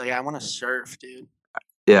that, like I want to surf, dude.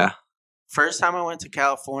 yeah. First time I went to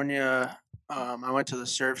California, I went to the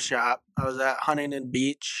surf shop. I was at Huntington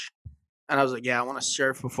Beach, and I was like, yeah, I want to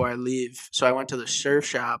surf before I leave. So I went to the surf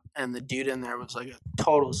shop, and the dude in there was like a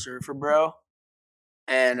total surfer bro.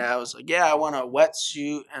 And I was like, yeah, I want a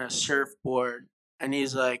wetsuit and a surfboard. And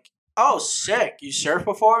he's like, oh, sick. You surfed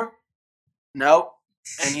before? Nope.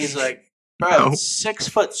 And he's like, bro, Nope. it's 6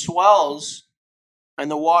 foot swells, and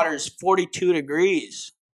the water's 42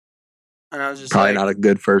 degrees. And I was just Probably like, not a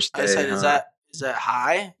good first day. I said, huh? is that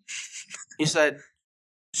high? He said,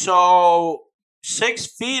 so 6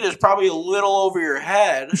 feet is probably a little over your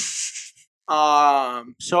head.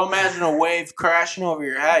 So imagine a wave crashing over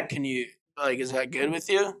your head. Can you, like, is that good with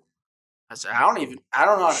you? I said, I don't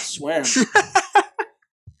know how to swim.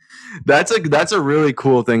 That's a really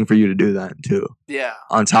cool thing for you to do then too. Yeah.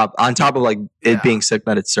 On top of like it Yeah. being sick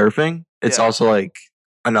that it's surfing, it's Yeah. also like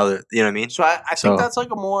another, you know what I mean? So I So- think that's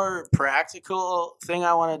like a more practical thing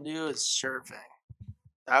I want to do is surfing.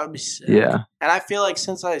 That would be sick. Yeah. And I feel like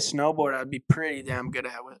since I snowboard, I'd be pretty damn good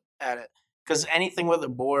at it. Because anything with a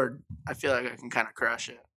board, I feel like I can kind of crush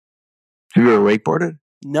it. Have you ever wakeboarded?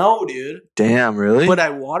 No, dude. Damn, really? But I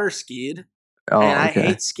water skied, oh, and I okay.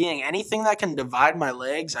 hate skiing. Anything that can divide my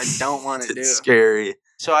legs, I don't want to do. It's scary.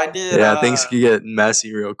 So I did. Yeah, things can get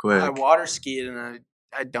messy real quick. I water skied, and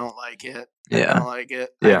I don't like it. I Yeah. don't like it.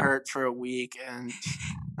 Yeah. I hurt for a week, and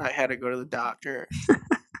I had to go to the doctor.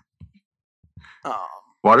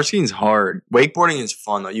 Water skiing's hard. Wakeboarding is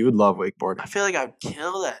fun though. You would love I wakeboarding. feel like I would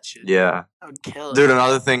kill that shit. Yeah. I would kill it. Dude,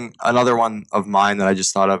 another one of mine that I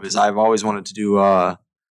just thought of is I've always wanted to do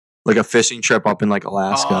like a fishing trip up in like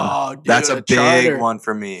Alaska. Oh, dude, That's a big charter. one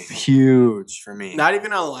for me. Huge for me. Not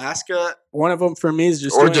even Alaska. One of them for me is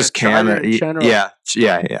just or doing just a charter Canada. in general.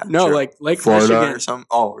 Yeah. No, sure. like Lake Florida Michigan. or something.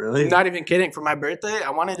 Oh, really? I'm not even kidding. For my birthday,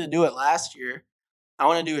 I wanted to do it last year. I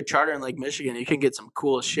want to do a charter in Lake Michigan. You can get some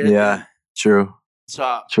cool shit. Yeah. True.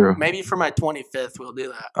 So True. maybe for my 25th, we'll do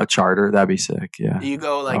that. A charter, that'd be sick. Yeah. You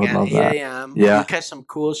go like would at love 8 that. a.m. Yeah. You catch some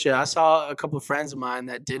cool shit. I saw a couple of friends of mine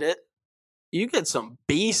that did it. You get some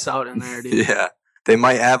beasts out in there, dude. Yeah. They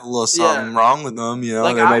might have a little something wrong with them, you know.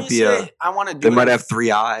 Like They might be obviously, I want to do. they it. might have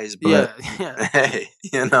 3 eyes, but Yeah. hey,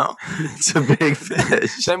 you know, it's a big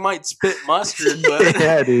fish. They might spit mustard, but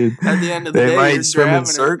yeah, dude. at the end of the They day, might you're swim in grabbing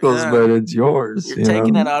it. circles, Yeah. but it's yours. You're you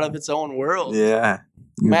taking know? it out of its own world. Yeah.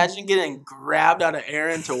 Imagine getting grabbed out of air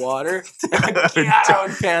into water. God, I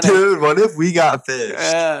would panic. Dude, what if we got fish?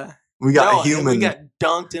 Yeah. We got No, a human. We got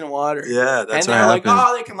dunked in water. Yeah, that's and what they're like, happened.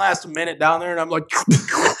 oh, they can last a minute down there. And I'm like,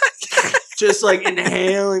 just like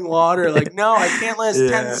inhaling water. Like, no, I can't last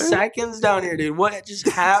 10 seconds down here, dude. What just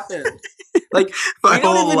happened? Like, My we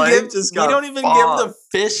don't whole even life just got give the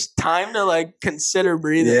fish time to like consider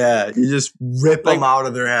breathing. Yeah, you just rip Like, them out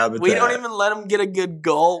of their habitat. We don't even let them get a good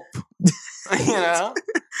gulp. You know?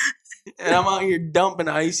 And I'm out here dumping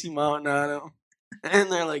Icy Mountain on them.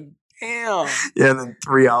 And they're like, damn. Yeah, and then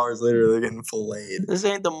 3 hours later, they're getting filleted. This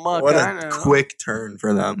ain't the muck. What I a know. quick turn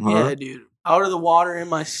for them, huh? Yeah, dude. Out of the water in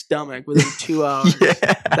my stomach within 2 hours. Yeah.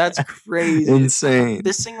 That's crazy. Insane.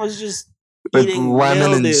 This thing was just With eating lemon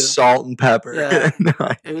mildew. and salt and pepper. Yeah.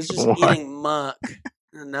 Like, It was just what? eating muck.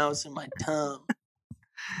 And now it's in my tongue.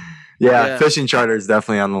 Yeah, Yeah. fishing charter is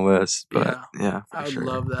definitely on the list. But yeah, I for would sure.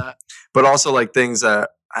 love that. But also like things that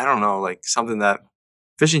I don't know, like something that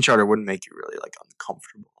fishing charter wouldn't make you really like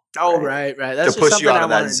uncomfortable. Oh, right. That's To just push something you out I of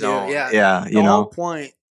that wanna zone. do. Yeah. Yeah, The you whole know.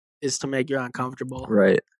 point is to make you uncomfortable.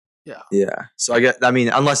 Right. Yeah. Yeah. So I mean,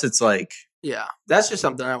 unless it's like Yeah. That's just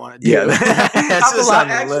something I want to do. Yeah, that's I have just a lot, on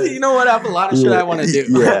the actually, list. you know what? I have a lot of shit I want to do.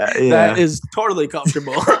 Yeah, yeah. That is totally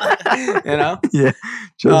comfortable. You know? Yeah.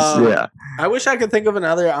 Just Yeah. I wish I could think of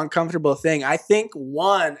another uncomfortable thing. I think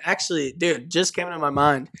one, actually, dude, just came into my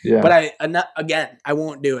mind. Yeah. But I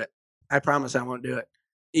won't do it. I promise I won't do it.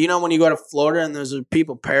 You know when you go to Florida and there's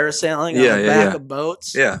people parasailing on the back of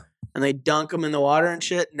boats? Yeah. And they dunk them in the water and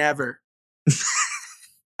shit? Never.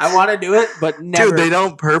 I want to do it, but never. Dude, they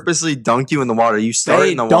don't purposely dunk you in the water. You start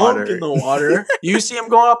They in the dunk water. in the water. You see them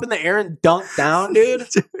going up in the air and dunk down, dude?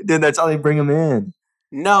 Dude, that's how they bring them in.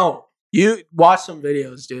 No. You watch some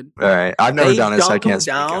videos, dude. All right. I've never They done it, so I dunk 'em can't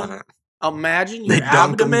speak down. on it. Imagine They your dunk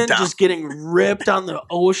 'em abdomen down. just getting ripped on the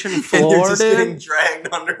ocean And floor, you're just getting dude. dragged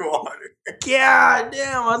underwater. God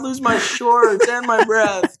damn, I'd lose my shorts and my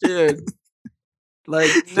breath, dude.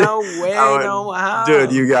 Like, no way, I would- no how.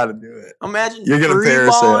 Dude, you got to do it. Imagine you're gonna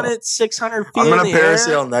freeballing parasail. it 600 feet I'm gonna in the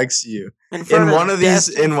parasail air next to you. in front In of one of these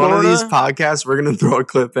Destin, one of these Florida. podcasts, we're gonna throw a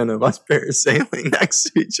clip in of us parasailing next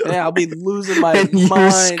to each other. Yeah, I'll be losing my and you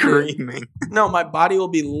mind. dude. screaming. No, my body will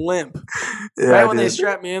be limp. Yeah, Right when they dude.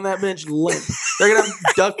 strap me in that bench, limp. They're gonna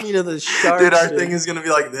duck me to the sharks. Dude, our thing is gonna be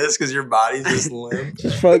like this because your body's just limp.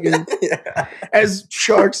 just fucking Yeah. as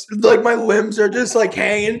sharks, like my limbs are just like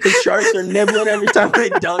hanging because sharks are nibbling every time they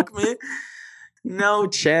dunk me. No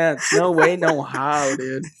chance. No way, no how,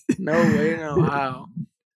 dude. No way, no how.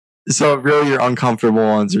 So really, your uncomfortable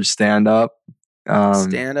ones are stand up.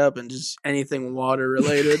 Stand up and just anything water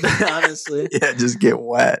related, honestly. Yeah, just get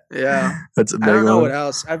wet. Yeah. That's a big I don't know one. what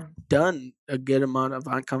else. I've done a good amount of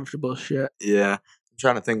uncomfortable shit. Yeah, I'm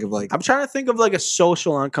trying to think of like. I'm trying to think of like a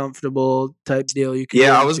social uncomfortable type deal you can Yeah,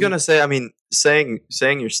 get I was into. gonna say. I mean, saying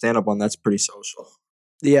your stand up one, that's pretty social.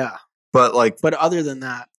 Yeah. But like, But other than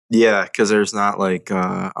that, yeah, because there's not like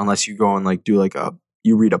unless you go and like do like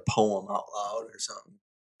you read a poem out loud or something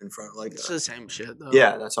in front of like. it's the same shit though.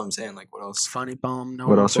 Yeah, that's what I'm saying. Like, what else? Funny poem. No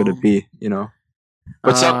What else would it be? You know.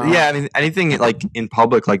 But yeah, I mean, anything like in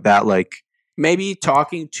public like that, like Maybe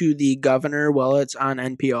talking to the governor while it's on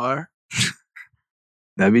NPR.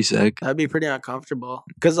 that'd be sick. That'd be pretty uncomfortable.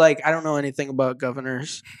 Because, like, I don't know anything about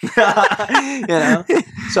governors. You know?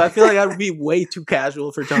 So I feel like I would be way too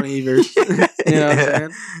casual for Tony Evers. You know what I'm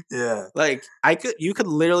saying? Yeah. Like, you could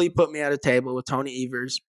literally put me at a table with Tony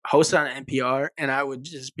Evers, host on NPR, and I would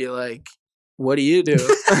just be like, what do you do?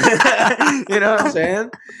 You know what I'm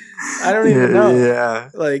saying? I don't even know. Yeah.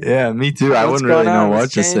 Like, Yeah, me too. I What's wouldn't really going know on? what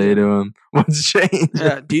What's to say changing? to him. What's changed?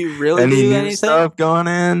 yeah, do you really Any do new anything? stuff going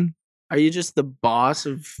in? Are you just the boss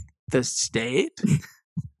of the state?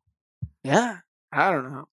 Yeah, I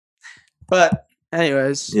don't know. But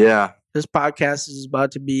anyways, Yeah. this podcast is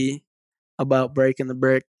about to be about breaking the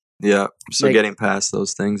brick, Yeah. So Like- getting past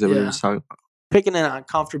those things that we were Yeah. just talking about. picking an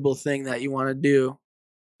uncomfortable thing that you want to do.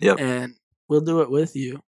 Yep. And we'll do it with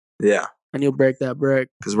you, Yeah. and you'll break that brick.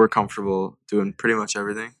 Because we're comfortable doing pretty much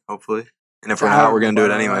everything, hopefully. And if we're I not, don't we're know going to do it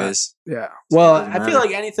about all that. anyways. Yeah. So it Well, doesn't I feel matter.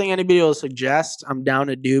 like anything anybody will suggest, I'm down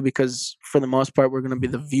to do because for the most part, we're going to be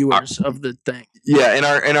the viewers of the thing. Yeah.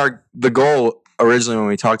 The goal originally when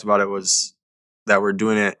we talked about it was that we're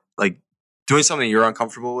doing it like doing something you're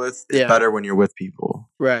uncomfortable with is Yeah. better when you're with people,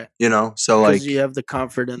 Right. you know? So Because like, you have the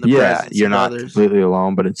comfort and the yeah, presence you're of not others. completely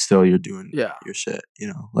alone, but it's still you're doing Yeah. your shit, you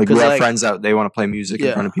know? Like we 'Cause, have like- friends that they want to play music in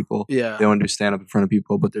Yeah. front of people. Yeah. They want to do stand up in front of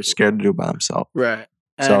people, but they're scared to do it by themselves. Right.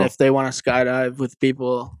 And So- if they want to skydive with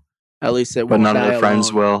people, at least it But won't none of die their friends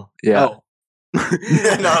alone. will. Yeah. Oh.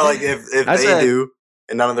 No, like if I they said- do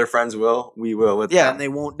and none of their friends will, we will with Yeah, them. and they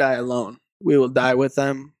won't die alone. We will die with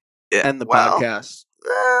them Yeah, and the well, podcast.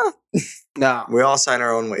 eh, No. we all sign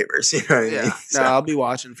our own waivers, you know what I mean? Yeah. So, No, I'll be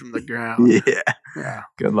watching from the ground. yeah. Yeah.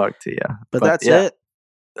 Good luck to you. But that's yeah, it.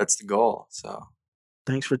 That's the goal. So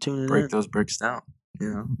Thanks for tuning break in. those bricks down. You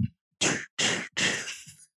know.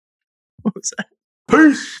 What was that?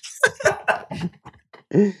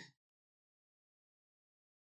 Peace.